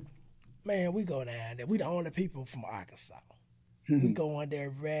 Man, we go down there. We the only people from Arkansas. We go in there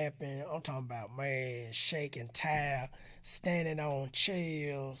rapping. I'm talking about, man, shaking tire, standing on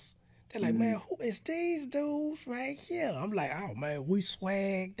chairs. They're like, man, Mm. who is these dudes right here? I'm like, oh, man, we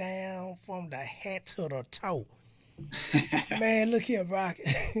swag down from the hat to the toe. Man, look here, Rocket.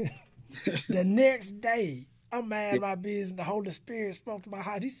 The next day, I'm mad Yeah. at my business. The Holy Spirit spoke to my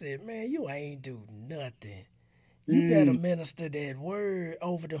heart. He said, man, you ain't do nothing. You better Mm. minister that word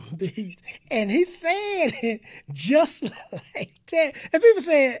over them beats. And he said it just like that. And people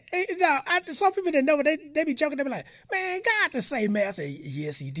said, you know, some people didn't know, they be joking. They be like, man, God the same man. I said,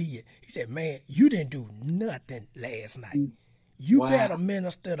 yes, he did. He said, man, you didn't do nothing last night. Mm. You better Wow.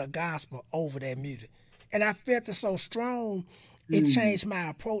 minister the gospel over that music. And I felt it so strong, it Mm. changed my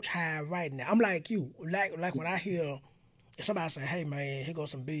approach how I write now. I'm like you. Like when I hear if somebody say, hey man, here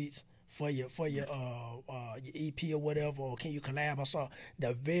goes some beats for your EP or whatever, or can you collab or something,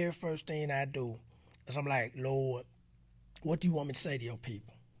 the very first thing I do is I'm like, Lord, what do you want me to say to your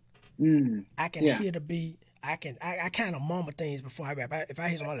people? Mm. I can Yeah. hear the beat. I kind of mumble things before I rap. If I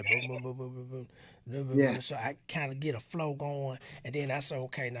hear something like boom, boom, boom, boom, boom, boom, boom, boom, Yeah. boom, so I kind of get a flow going, and then I say,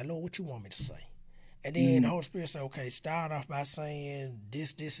 okay, now Lord, what you want me to say? And then the Mm. Holy Spirit say, okay, start off by saying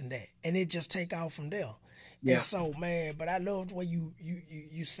this, this, and that, and it just take off from there. And Yeah. so, man, but I loved the way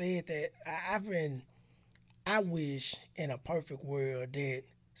you said that. I wish in a perfect world that,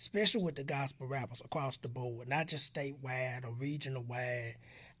 especially with the gospel rappers across the board, not just statewide or regional wide,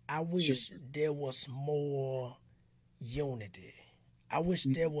 I Sure. wish there was more unity. I wish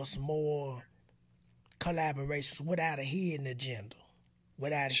Mm. there was more collaborations without a hidden agenda.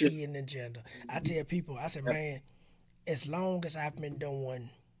 Without a Sure. hidden agenda. I tell people, I said, Yeah. man, as long as I've been doing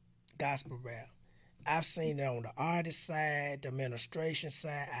gospel rap, I've seen it on the artist side, the administration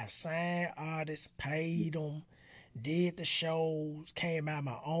side. I've signed artists, paid them, did the shows, came out of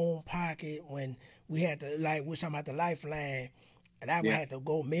my own pocket when we had to, like, we were talking about the Lifeline, and I would Yeah. have to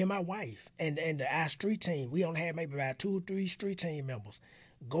go, me and my wife, and our street team. We only had maybe about 2 or 3 street team members.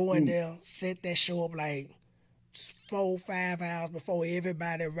 Go in Mm. there, set that show up like 4 5 hours before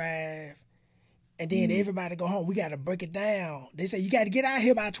everybody arrived. And then Mm. everybody go home. We got to break it down. They say, you got to get out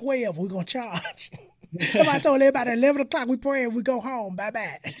here by 12. We're going to charge. Everybody told everybody at 11 o'clock, we pray and we go home.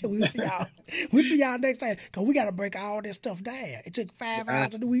 Bye-bye. We'll see y'all. We'll see y'all next time. Because we got to break all this stuff down. It took 5 hours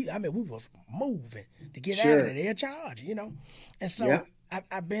to do it. I mean, we was moving to get out of Sure. there. They're charged, you know. And so Yeah.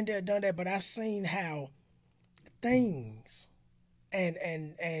 I've been there, done that, but I've seen how things and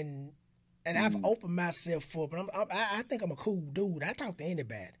I've Mm. opened myself up. But I think I'm a cool dude. I talk to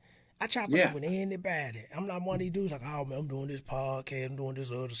anybody. I chop it Yeah. up with anybody. I'm not one of these dudes like, oh man, I'm doing this podcast, I'm doing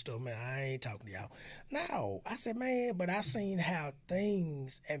this other stuff, man. I ain't talking to y'all. No, I said, man, but I've seen how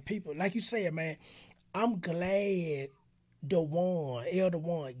things and people, like you said, man, I'm glad Elder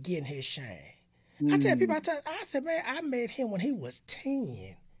One getting his shine. I tell people, Mm. I said, man, I met him when he was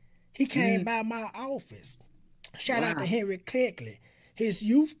 10. He came Mm. by my office. Shout out to Wow. Henry Cleckley, his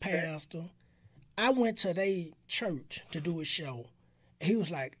youth pastor. I went to their church to do a show. He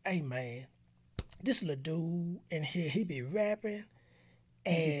was like, hey man, this little dude in here, he be rapping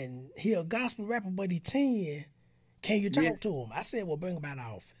and he a gospel rapper, but he 10. Can you Yeah. talk to him? I said, well, bring him by the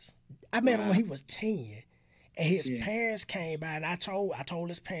office. I met him Wow. when he was 10. And his Yeah. parents came by and I told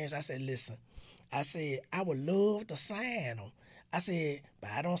his parents, I said, listen, I said, I would love to sign him. I said, but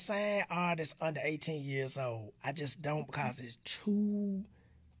I don't sign artists under 18 years old. I just don't because it's too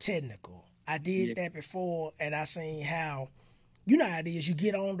technical. I did Yeah. that before and I seen how, you know how it is, you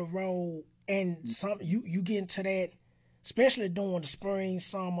get on the road and you get into that, especially during the spring,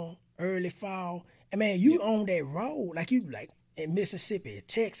 summer, early fall, and man, you Yeah. on that road, like you like in Mississippi,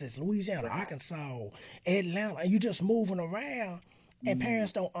 Texas, Louisiana, Right. Arkansas, Atlanta, and you just moving around, and Mm.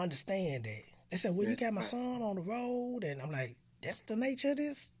 parents don't understand that. They say, well, you That's got my right. son on the road, and I'm like, that's the nature of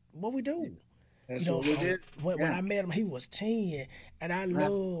this, what we do. That's You know, what we so did. when I met him, he was 10, and I Right.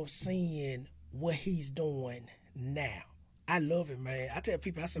 love seeing what he's doing now. I love it, man. I tell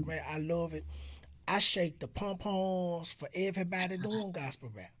people, I said, man, I love it. I shake the pom-poms for everybody doing gospel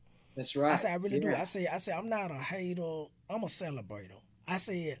rap. That's I right. said, I really do. Yeah. I said, I'm not a hater. I'm a celebrator. I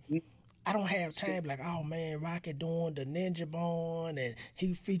said, Mhm. I don't have time like, oh man, Rocky doing the Ninja Bone and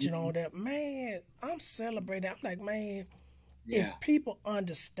he featured on that. Man, I'm celebrating. I'm like, man, if Yeah. people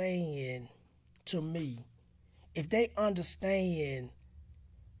understand, to me, if they understand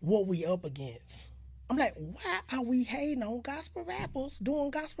what we up against, I'm like, why are we hating on gospel rappers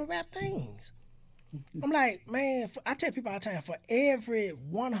doing gospel rap things? I'm like, man, I tell people all the time, for every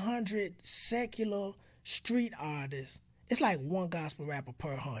 100 secular street artists, it's like one gospel rapper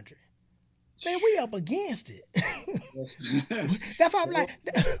per 100. Man, we up against it. Yes. That's why I'm like,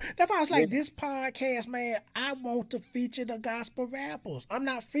 that's why I was Yeah. like, this podcast, man, I want to feature the gospel rappers. I'm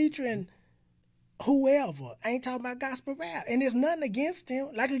not featuring whoever. I ain't talking about gospel rap. And there's nothing against him.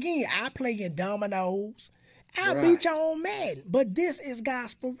 Like, again, I play in dominoes. I Right. beat you on Madden. But this is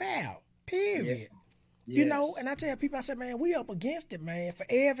gospel rap. Period. You know, Yes. and I tell people, I said, man, we up against it, man. For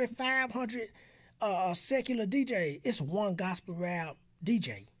every 500 secular DJ, it's one gospel rap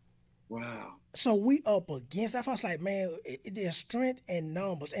DJ. Wow. So we up against that. I was like, man, there's strength in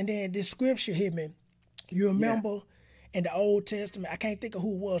numbers. And then this scripture hit me. You remember in the Old Testament, I can't think of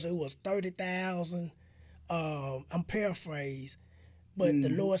who it was 30,000. I'm paraphrased. But the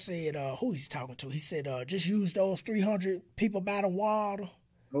Lord said, who he's talking to? He said, just use those 300 people by the water.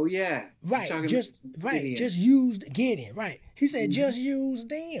 Oh yeah. Right, You're talking just about Gideon. just use Gideon. Right. He said, just use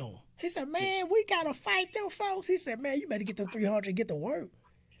them. He said, man, we gotta fight them folks. He said, man, you better get them 300 and get to work.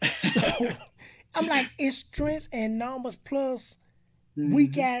 So I'm like, it's strengths and numbers plus we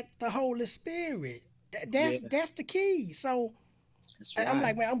got the Holy Spirit. That's the key. So That's I'm right.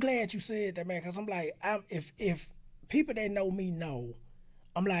 like, man, I'm glad you said that, man, because I'm like, if people that know me know,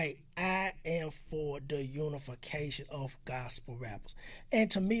 I'm like, I am for the unification of gospel rappers. And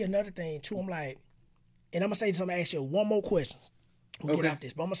to me, another thing too, I'm like, and I'm gonna say something, ask you one more question. We'll get Okay. off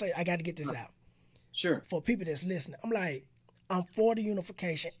this, but I'm gonna say I gotta get this out. Sure. For people that's listening, I'm like, I'm for the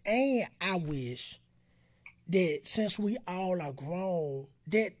unification, and I wish that since we all are grown,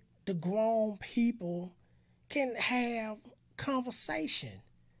 that the grown people can have conversation.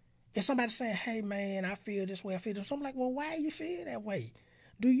 If somebody's saying, hey man, I feel this way, I feel this, so I'm like, well, why you feel that way?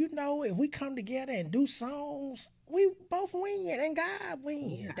 Do you know if we come together and do songs, we both win and God win?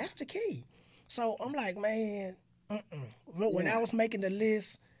 Yeah. That's the key. So I'm like, man, But when Yeah. I was making the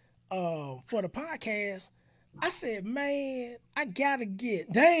list for the podcast, I said, man, I gotta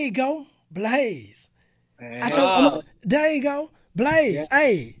get, there you go, Blaze. There you go, Blaze. Yeah.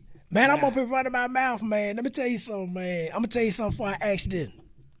 Hey, man, I'm Yeah. up here running my mouth, man. Let me tell you something, man. I'm gonna tell you something before I ask you this.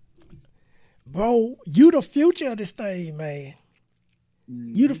 Bro, you the future of this thing, man.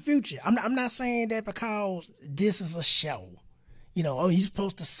 You the future. I'm not saying that because this is a show. You know, oh, you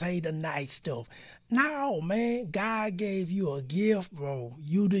supposed to say the nice stuff. No, man, God gave you a gift, bro.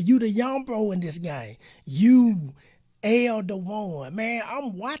 You the young bro in this game. You elder one. Man,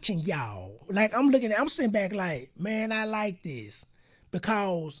 I'm watching y'all. Like, I'm sitting back like, man, I like this.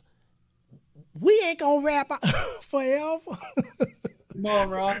 Because we ain't gonna rap forever. Come on,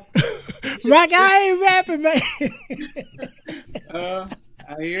 Ron. Rock, I ain't rapping, man. I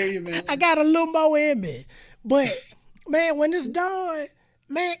hear you, man. I got a little more in me. But man, when it's done,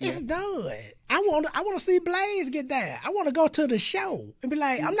 man, it's done. I want to see Blaze get down. I want to go to the show and be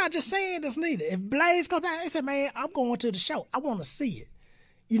like, I'm not just saying this neither. If Blaze comes down, I say, man, I'm going to the show. I want to see it.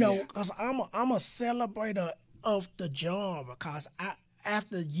 You know, because I'm a celebrator of the genre. Because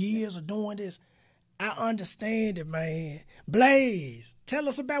after years of doing this, I understand it, man. Blaze, tell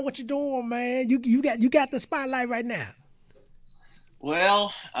us about what you're doing, man. You got the spotlight right now.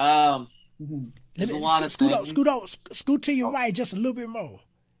 Well, there's a lot of things. Scoot to your right just a little bit more.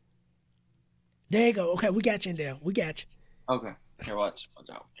 There you go. Okay, we got you in there. We got you. Okay, here, watch.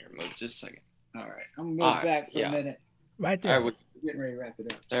 I'll here, move just a second. All right. I'm gonna All move right, back for yeah. a minute. Right All there. right, Getting ready to wrap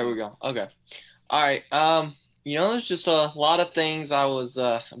it up. there we go. Okay. All right. You know, there's just a lot of things. I was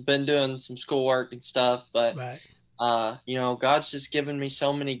been doing some schoolwork and stuff, but Right. you know, God's just given me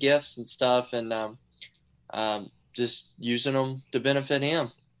so many gifts and stuff, and just using them to benefit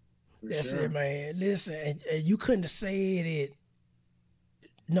Him. That's it, man. Listen, and you couldn't have said it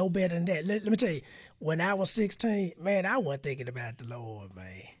no better than that. Let me tell you, when I was 16, man, I wasn't thinking about the Lord,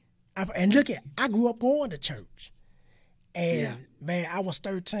 man. And look at, I grew up going to church. And, man, I was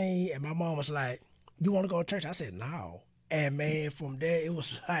 13, and my mom was like, you want to go to church? I said, no. And, man, from there, it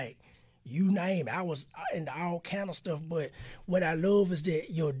was like, you name it. I was into all kind of stuff. But what I love is that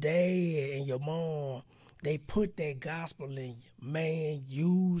your dad and your mom, they put that gospel in you. Man,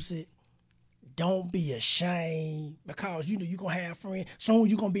 use it. Don't be ashamed, because you know you're gonna have friends. Soon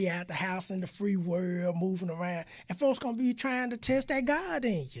you're gonna be out the house in the free world, moving around, and folks gonna be trying to test that God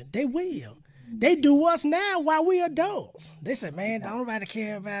in you. They will. They do us now while we adults. They said, man, don't nobody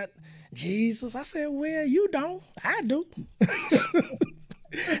care about Jesus. I said, well, you don't. I do.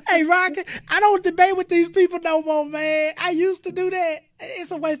 Hey, Rocky, I don't debate with these people no more, man. I used to do that.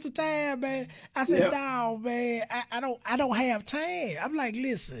 It's a waste of time, man. I said, no, man, I don't have time. I'm like,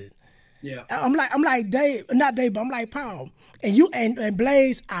 listen. Yeah. I'm like Dave, not Dave, but I'm like Paul. And you and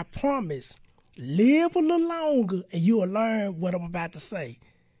Blaze, I promise, live a little longer and you'll learn what I'm about to say.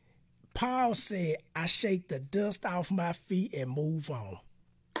 Paul said, I shake the dust off my feet and move on.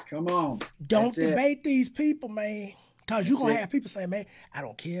 Come on. Don't debate these people, man. Because you're going to have people say, man, I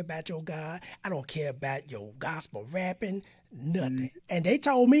don't care about your God. I don't care about your gospel rapping, nothing. And they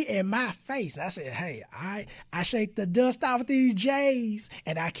told me in my face, and I said, hey, I shake the dust off these J's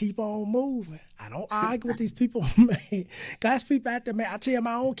and I keep on moving. I don't argue with these people, man. God's people out there, man. I tell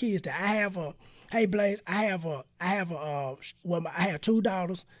my own kids that I have hey, Blaze, I have two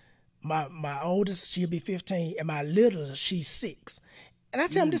daughters. My oldest, she'll be 15, and my littlest, she's 6. And I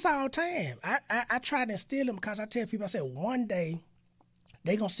tell them this all the time. I try to instill them, because I tell people, I said, one day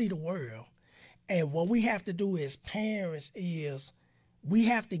they're going to see the world. And what we have to do as parents is we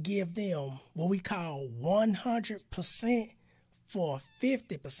have to give them what we call 100% for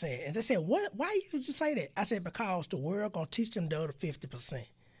 50%. And they said, what? Why would you say that? I said, because the world going to teach them the other 50%.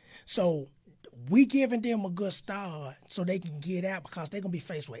 So we giving them a good start so they can get out, because they're going to be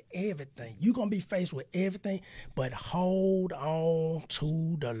faced with everything. You're going to be faced with everything, but hold on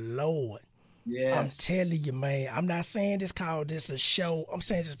to the Lord. Yes. I'm telling you, man, I'm not saying this because this is a show. I'm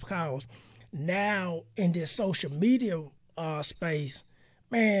saying this because now in this social media space,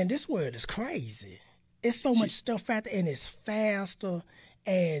 man, this world is crazy. It's so much stuff out there, and it's faster.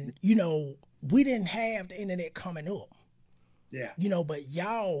 And, you know, we didn't have the internet coming up. Yeah. You know, but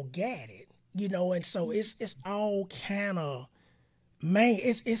y'all got it. You know, and so it's all kind of, man,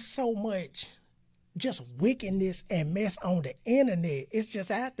 it's so much just wickedness and mess on the internet. It's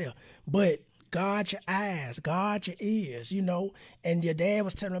just out there. But guard your eyes, guard your ears, you know. And your dad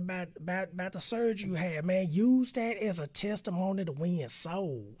was telling me about the surgery you had, man. Use that as a testimony to win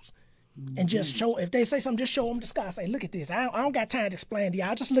souls. And just show, if they say something, just show them the scar. Say, look at this. I don't got time to explain to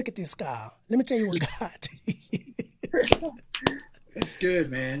y'all. Just look at this scar. Let me tell you what God did. It's good,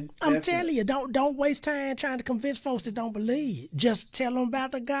 man. I'm telling you, don't waste time trying to convince folks that don't believe. Just tell them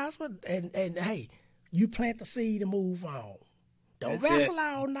about the gospel, and hey, you plant the seed and move on. Don't wrestle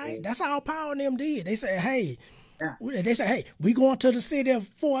all night. That's all Paul and them did. They said, hey, we going to the city of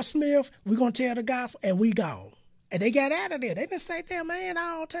Fort Smith. We gonna tell the gospel, and we gone. And they got out of there. They didn't stay there, man,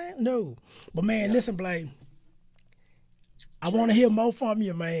 all the time. No, but man, listen, Blake. I want to hear more from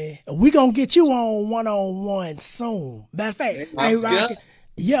you, man. We gonna get you on one-on-one soon. Matter of fact, hey, Rocky,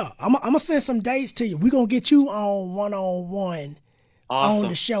 I'm gonna send some dates to you. We gonna get you on one-on-one on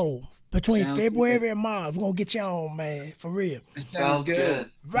the show between February and March. We gonna get you on, man, for real. Sounds good.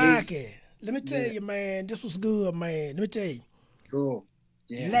 Rocky, let me tell you, man, this was good, man. Let me tell you. Cool.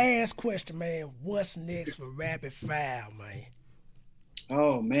 Yeah. Last question, man. What's next for Rapid Fire, man?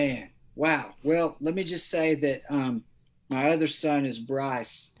 Oh man, wow. Well, let me just say that my other son is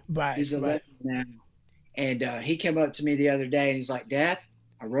Bryce. He's 11 now. And he came up to me the other day and he's like, Dad,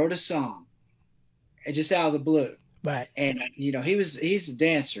 I wrote a song. And just out of the blue. Right. And, you know, he's a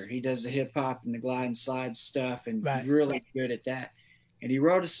dancer. He does the hip hop and the glide and slide stuff and really good at that. And he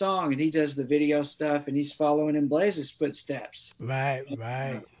wrote a song and he does the video stuff and he's following in Blaze's footsteps. Right.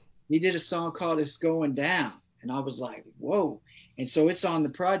 He did a song called It's Going Down. And I was like, whoa. And so it's on the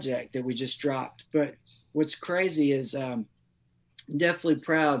project that we just dropped. But what's crazy is definitely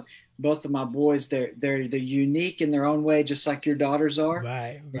proud. Both of my boys, they're unique in their own way, just like your daughters are.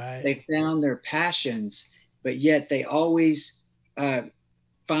 Right. They found their passions, but yet they always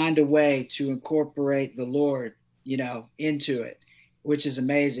find a way to incorporate the Lord, you know, into it, which is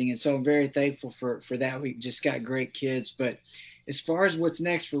amazing. And so I'm very thankful for that. We just got great kids. But as far as what's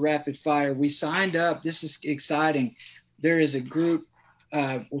next for Rapid Fire, we signed up. This is exciting. There is a group.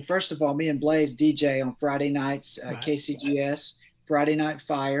 Well, first of all, me and Blaze DJ on Friday nights, KCGS, Friday Night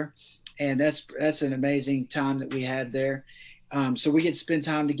Fire. And that's an amazing time that we had there. So we get to spend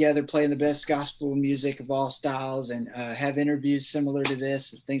time together playing the best gospel music of all styles and have interviews similar to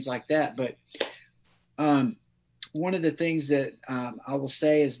this and things like that. But one of the things that I will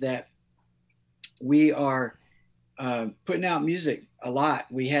say is that we are putting out music a lot.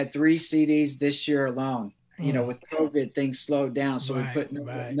 We had 3 CDs this year alone. You know, with COVID, things slowed down. So we put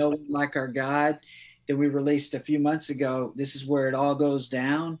No One Like Our God that we released a few months ago. This is where it all goes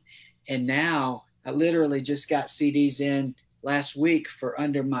down. And now I literally just got CDs in last week for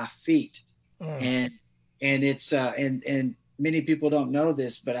Under My Feet. And it's and many people don't know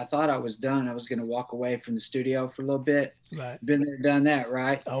this, but I thought I was done. I was going to walk away from the studio for a little bit. Right. Been there, done that,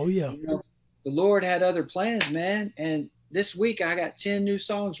 right? Oh yeah. You know, the Lord had other plans, man. And this week I got 10 new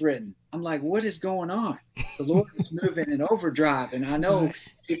songs written. I'm like, what is going on? The Lord is moving in overdrive. And I know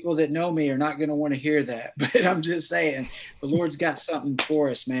people that know me are not going to want to hear that, but I'm just saying the Lord's got something for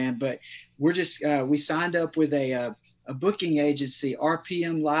us, man. But we're just, we signed up with a booking agency,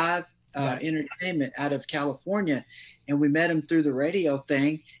 RPM Live Entertainment out of California. And we met them through the radio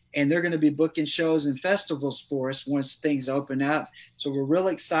thing. And they're going to be booking shows and festivals for us once things open up. So we're real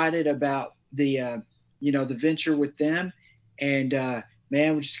excited about the, the venture with them. And,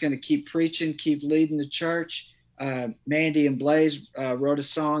 man, we're just going to keep preaching, keep leading the church. Mandy and Blaze wrote a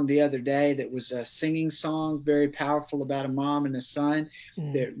song the other day that was a singing song, very powerful, about a mom and a son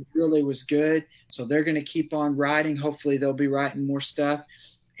that really was good. So they're going to keep on writing. Hopefully they'll be writing more stuff.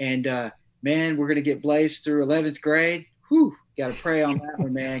 And, man, we're going to get Blaze through 11th grade. Whew, got to pray on that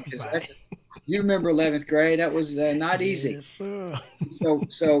one, man. You remember 11th grade. That was not easy. Yes, sir.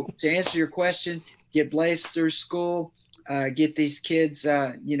 So to answer your question, get Blaze through school. Get these kids,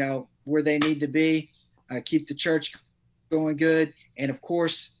 where they need to be, keep the church going good. And of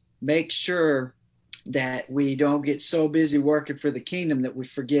course, make sure that we don't get so busy working for the kingdom that we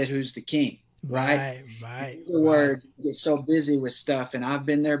forget who's the king. Right. The word, get so busy with stuff. And I've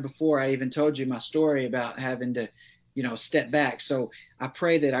been there before. I even told you my story about having to, step back. So I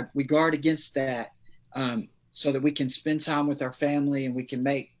pray that we guard against that, so that we can spend time with our family and we can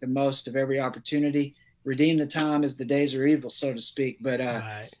make the most of every opportunity. Redeem the time as the days are evil, so to speak. But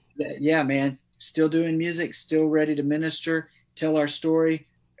yeah, man, still doing music, still ready to minister, tell our story,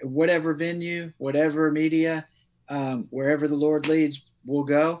 whatever venue, whatever media, wherever the Lord leads, we'll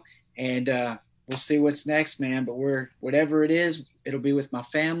go. And we'll see what's next, man. But whatever it is, it'll be with my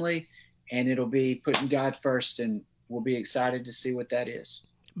family, and it'll be putting God first, and we'll be excited to see what that is.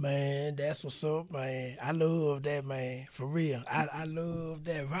 Man, that's what's up, man. I love that, man. For real. I love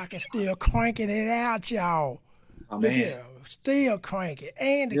that. Rocket still cranking it out, y'all. Oh, Look man. here, still cranking.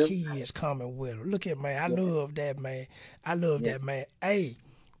 And the kids coming with them. Look at, man. I love that, man. I love that, man. Hey,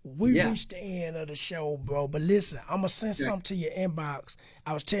 we reached the end of the show, bro. But listen, I'm going to send something to your inbox.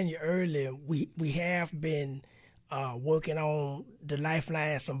 I was telling you earlier, we have been working on the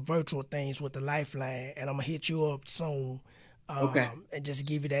Lifeline, some virtual things with the Lifeline. And I'm going to hit you up soon. And just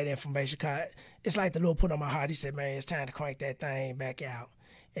give you that information. Cause it's like the Lord put on my heart. He said, man, it's time to crank that thing back out.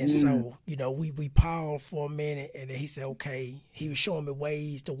 And so, we paused for a minute, and then he said, okay. He was showing me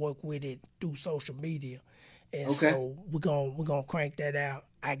ways to work with it through social media. And so we're gonna crank that out.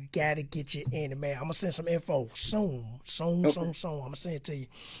 I gotta get you in it, man. I'm gonna send some info soon. I'm gonna send it to you.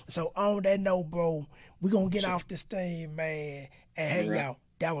 So on that note, bro, we're gonna get off this thing, man. And hey, y'all,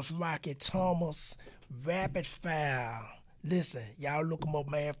 that was Rocky Thomas, Rapid Fire. Listen, y'all look him up,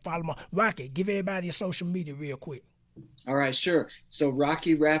 man. Follow him. Rocky, give everybody your social media real quick. All right, sure. So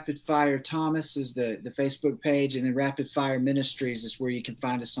Rocky Rapid Fire Thomas is the Facebook page, and then Rapid Fire Ministries is where you can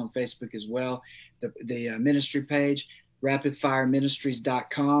find us on Facebook as well. The ministry page,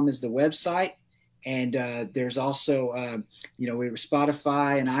 rapidfireministries.com is the website. And there's also, we're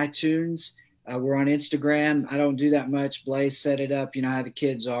Spotify and iTunes. We're on Instagram. I don't do that much. Blaze set it up. You know how the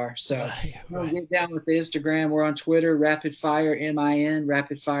kids are. So get down with the Instagram. We're on Twitter, Rapid Fire MIN,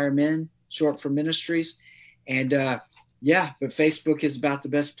 Rapid Fire Men, short for ministries. And but Facebook is about the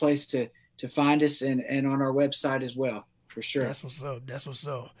best place to find us, and on our website as well, for sure. That's what's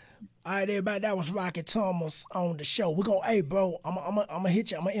up. All right, everybody, that was Rocky Thomas on the show. We're gonna, hey, bro, I'm gonna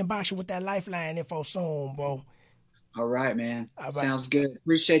hit you. I'm gonna inbox you with that Lifeline info soon, bro. All right, man. All right. Sounds good.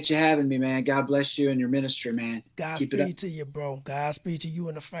 Appreciate you having me, man. God bless you and your ministry, man. Godspeed to you, bro. Godspeed to you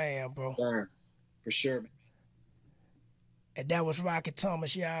and the fam, bro. Sure. For sure. And that was Rocky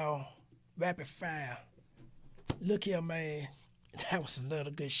Thomas, y'all. Rapid Fire. Look here, man. That was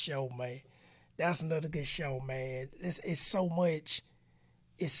another good show, man. That's another good show, man. It's so much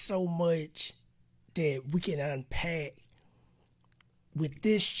that we can unpack with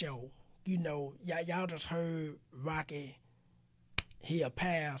this show. Y'all just heard Rocky. He a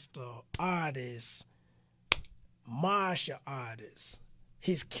pastor, artist, martial artist.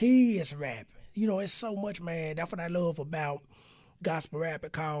 His kids rapping. It's so much, man. That's what I love about gospel rap,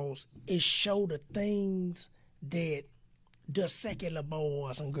 because it show the things that the secular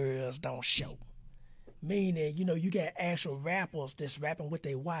boys and girls don't show. Meaning, you know, you got actual rappers that's rapping with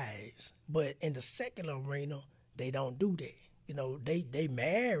their wives. But in the secular arena, they don't do that. You know, they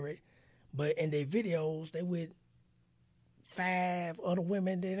married, but in their videos, they with 5 other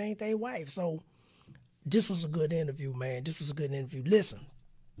women that ain't their wife. So this was a good interview, man. This was a good interview. Listen,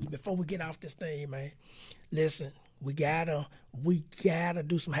 before we get off this thing, man, listen, we gotta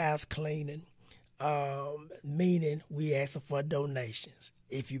do some house cleaning. Meaning we asking for donations.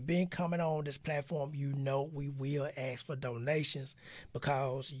 If you've been coming on this platform, you know we will ask for donations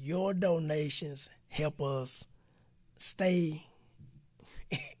because your donations help us stay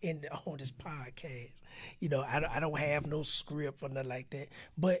on this podcast. You know, I don't have no script or nothing like that,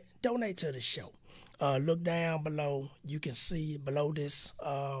 but donate to the show. Look down below. You can see below this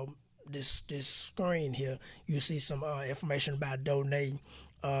this screen here. You see some information about donating.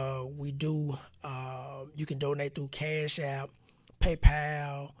 We do. You can donate through Cash App,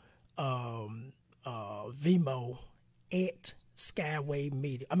 PayPal, VENMO at Skyway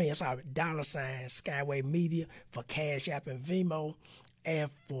Media. I mean, I'm sorry, $ Skyway Media for Cash App and VENMO.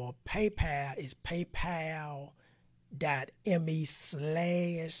 And for PayPal, it's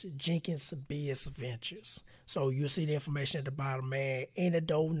paypal.me/Jenkins Biz Ventures. So you'll see the information at the bottom, man. Any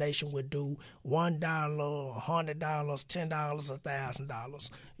donation would do $1, $100, $10, $1,000.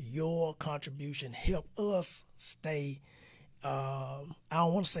 Your contribution help us stay. I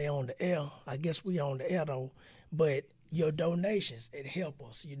don't want to say on the air. I guess we on the air though, but your donations, it help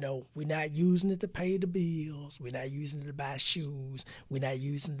us. You know, we're not using it to pay the bills. We're not using it to buy shoes. We're not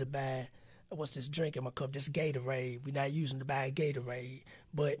using it to buy, what's this drink in my cup? This Gatorade. We're not using it to buy a Gatorade.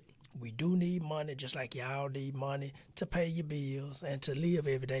 But we do need money, just like y'all need money to pay your bills and to live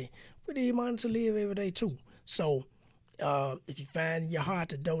every day. We need money to live every day too. So if you find in your heart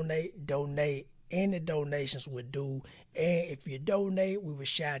to donate. Any donations would do. And if you donate, we will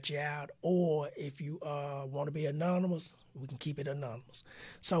shout you out. Or if you want to be anonymous, we can keep it anonymous.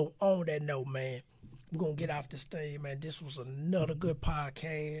 So on that note, man, we're going to get off this thing, man. This was another good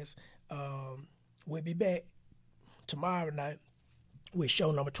podcast. We'll be back tomorrow night with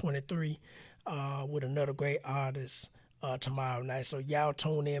show number 23 with another great artist tomorrow night. So y'all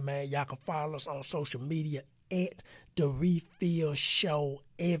tune in, man. Y'all can follow us on social media at The Refill Show,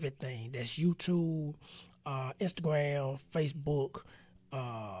 everything. That's YouTube, Instagram, Facebook,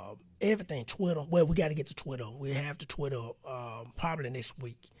 everything, Twitter. Well, we got to get to Twitter. We have to Twitter probably next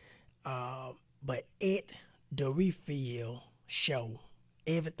week. But at The Refill Show,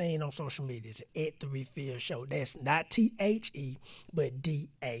 everything on social media is at The Refill Show. That's not THE, but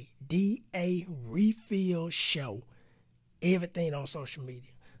DA Refill Show. Everything on social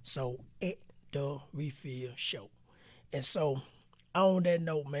media. So at The Refill Show. And so on that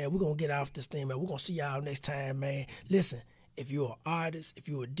note, man, we're going to get off this thing, man. We're going to see y'all next time, man. Listen, if you're an artist, if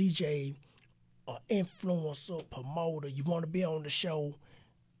you're a DJ, or influencer, promoter, you want to be on the show,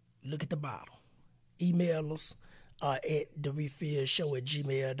 look at the bottom. Email us at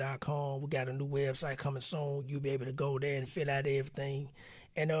therefillshow@gmail.com. We got a new website coming soon. You'll be able to go there and fill out everything.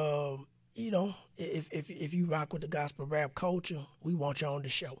 And, you know, if you rock with the gospel rap culture, we want you on the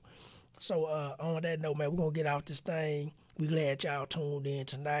show. So on that note, man, we're going to get off this thing. We glad y'all tuned in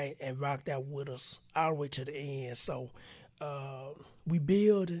tonight and rocked out with us all the way to the end. So we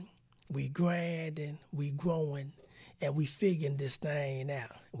building, we grinding, we growing, and we figuring this thing out.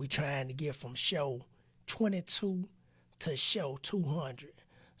 We trying to get from show 22 to show 200.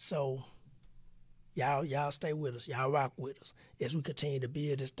 So y'all stay with us. Y'all rock with us as we continue to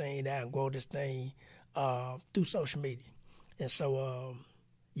build this thing out and grow this thing through social media. And so,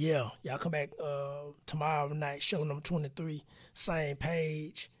 yeah, y'all come back tomorrow night, show number 23, same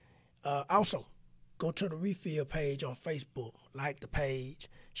page. Also, go to the Refill page on Facebook. Like the page,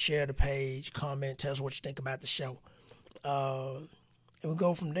 share the page, comment, tell us what you think about the show. And we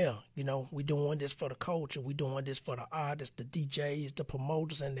go from there. You know, we doing this for the culture. We doing this for the artists, the DJs, the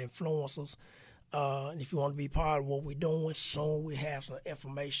promoters, and the influencers. And if you want to be part of what we're doing, soon we have some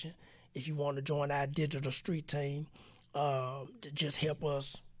information. If you want to join our digital street team, to just help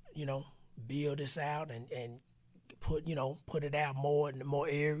us, you know, build this out and put it out more in more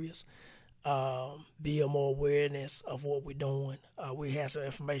areas, build more awareness of what we're doing. We have some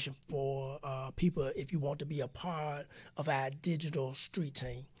information for people if you want to be a part of our digital street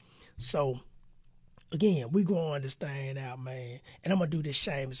team. So again, we growing this thing out, man. And I'm gonna do this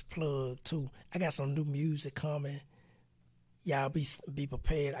shameless plug too. I got some new music coming. Y'all be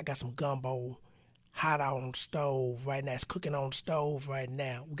prepared. I got some gumbo hot out on the stove right now. It's cooking on the stove right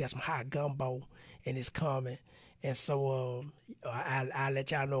now. We got some hot gumbo and it's coming. And so I'll let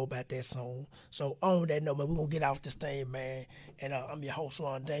y'all know about that soon. So on that note, man, we're going to get off this thing, man. And I'm your host,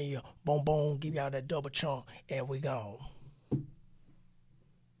 Ron Daniel. Boom, boom, give y'all that double chunk, and we gone.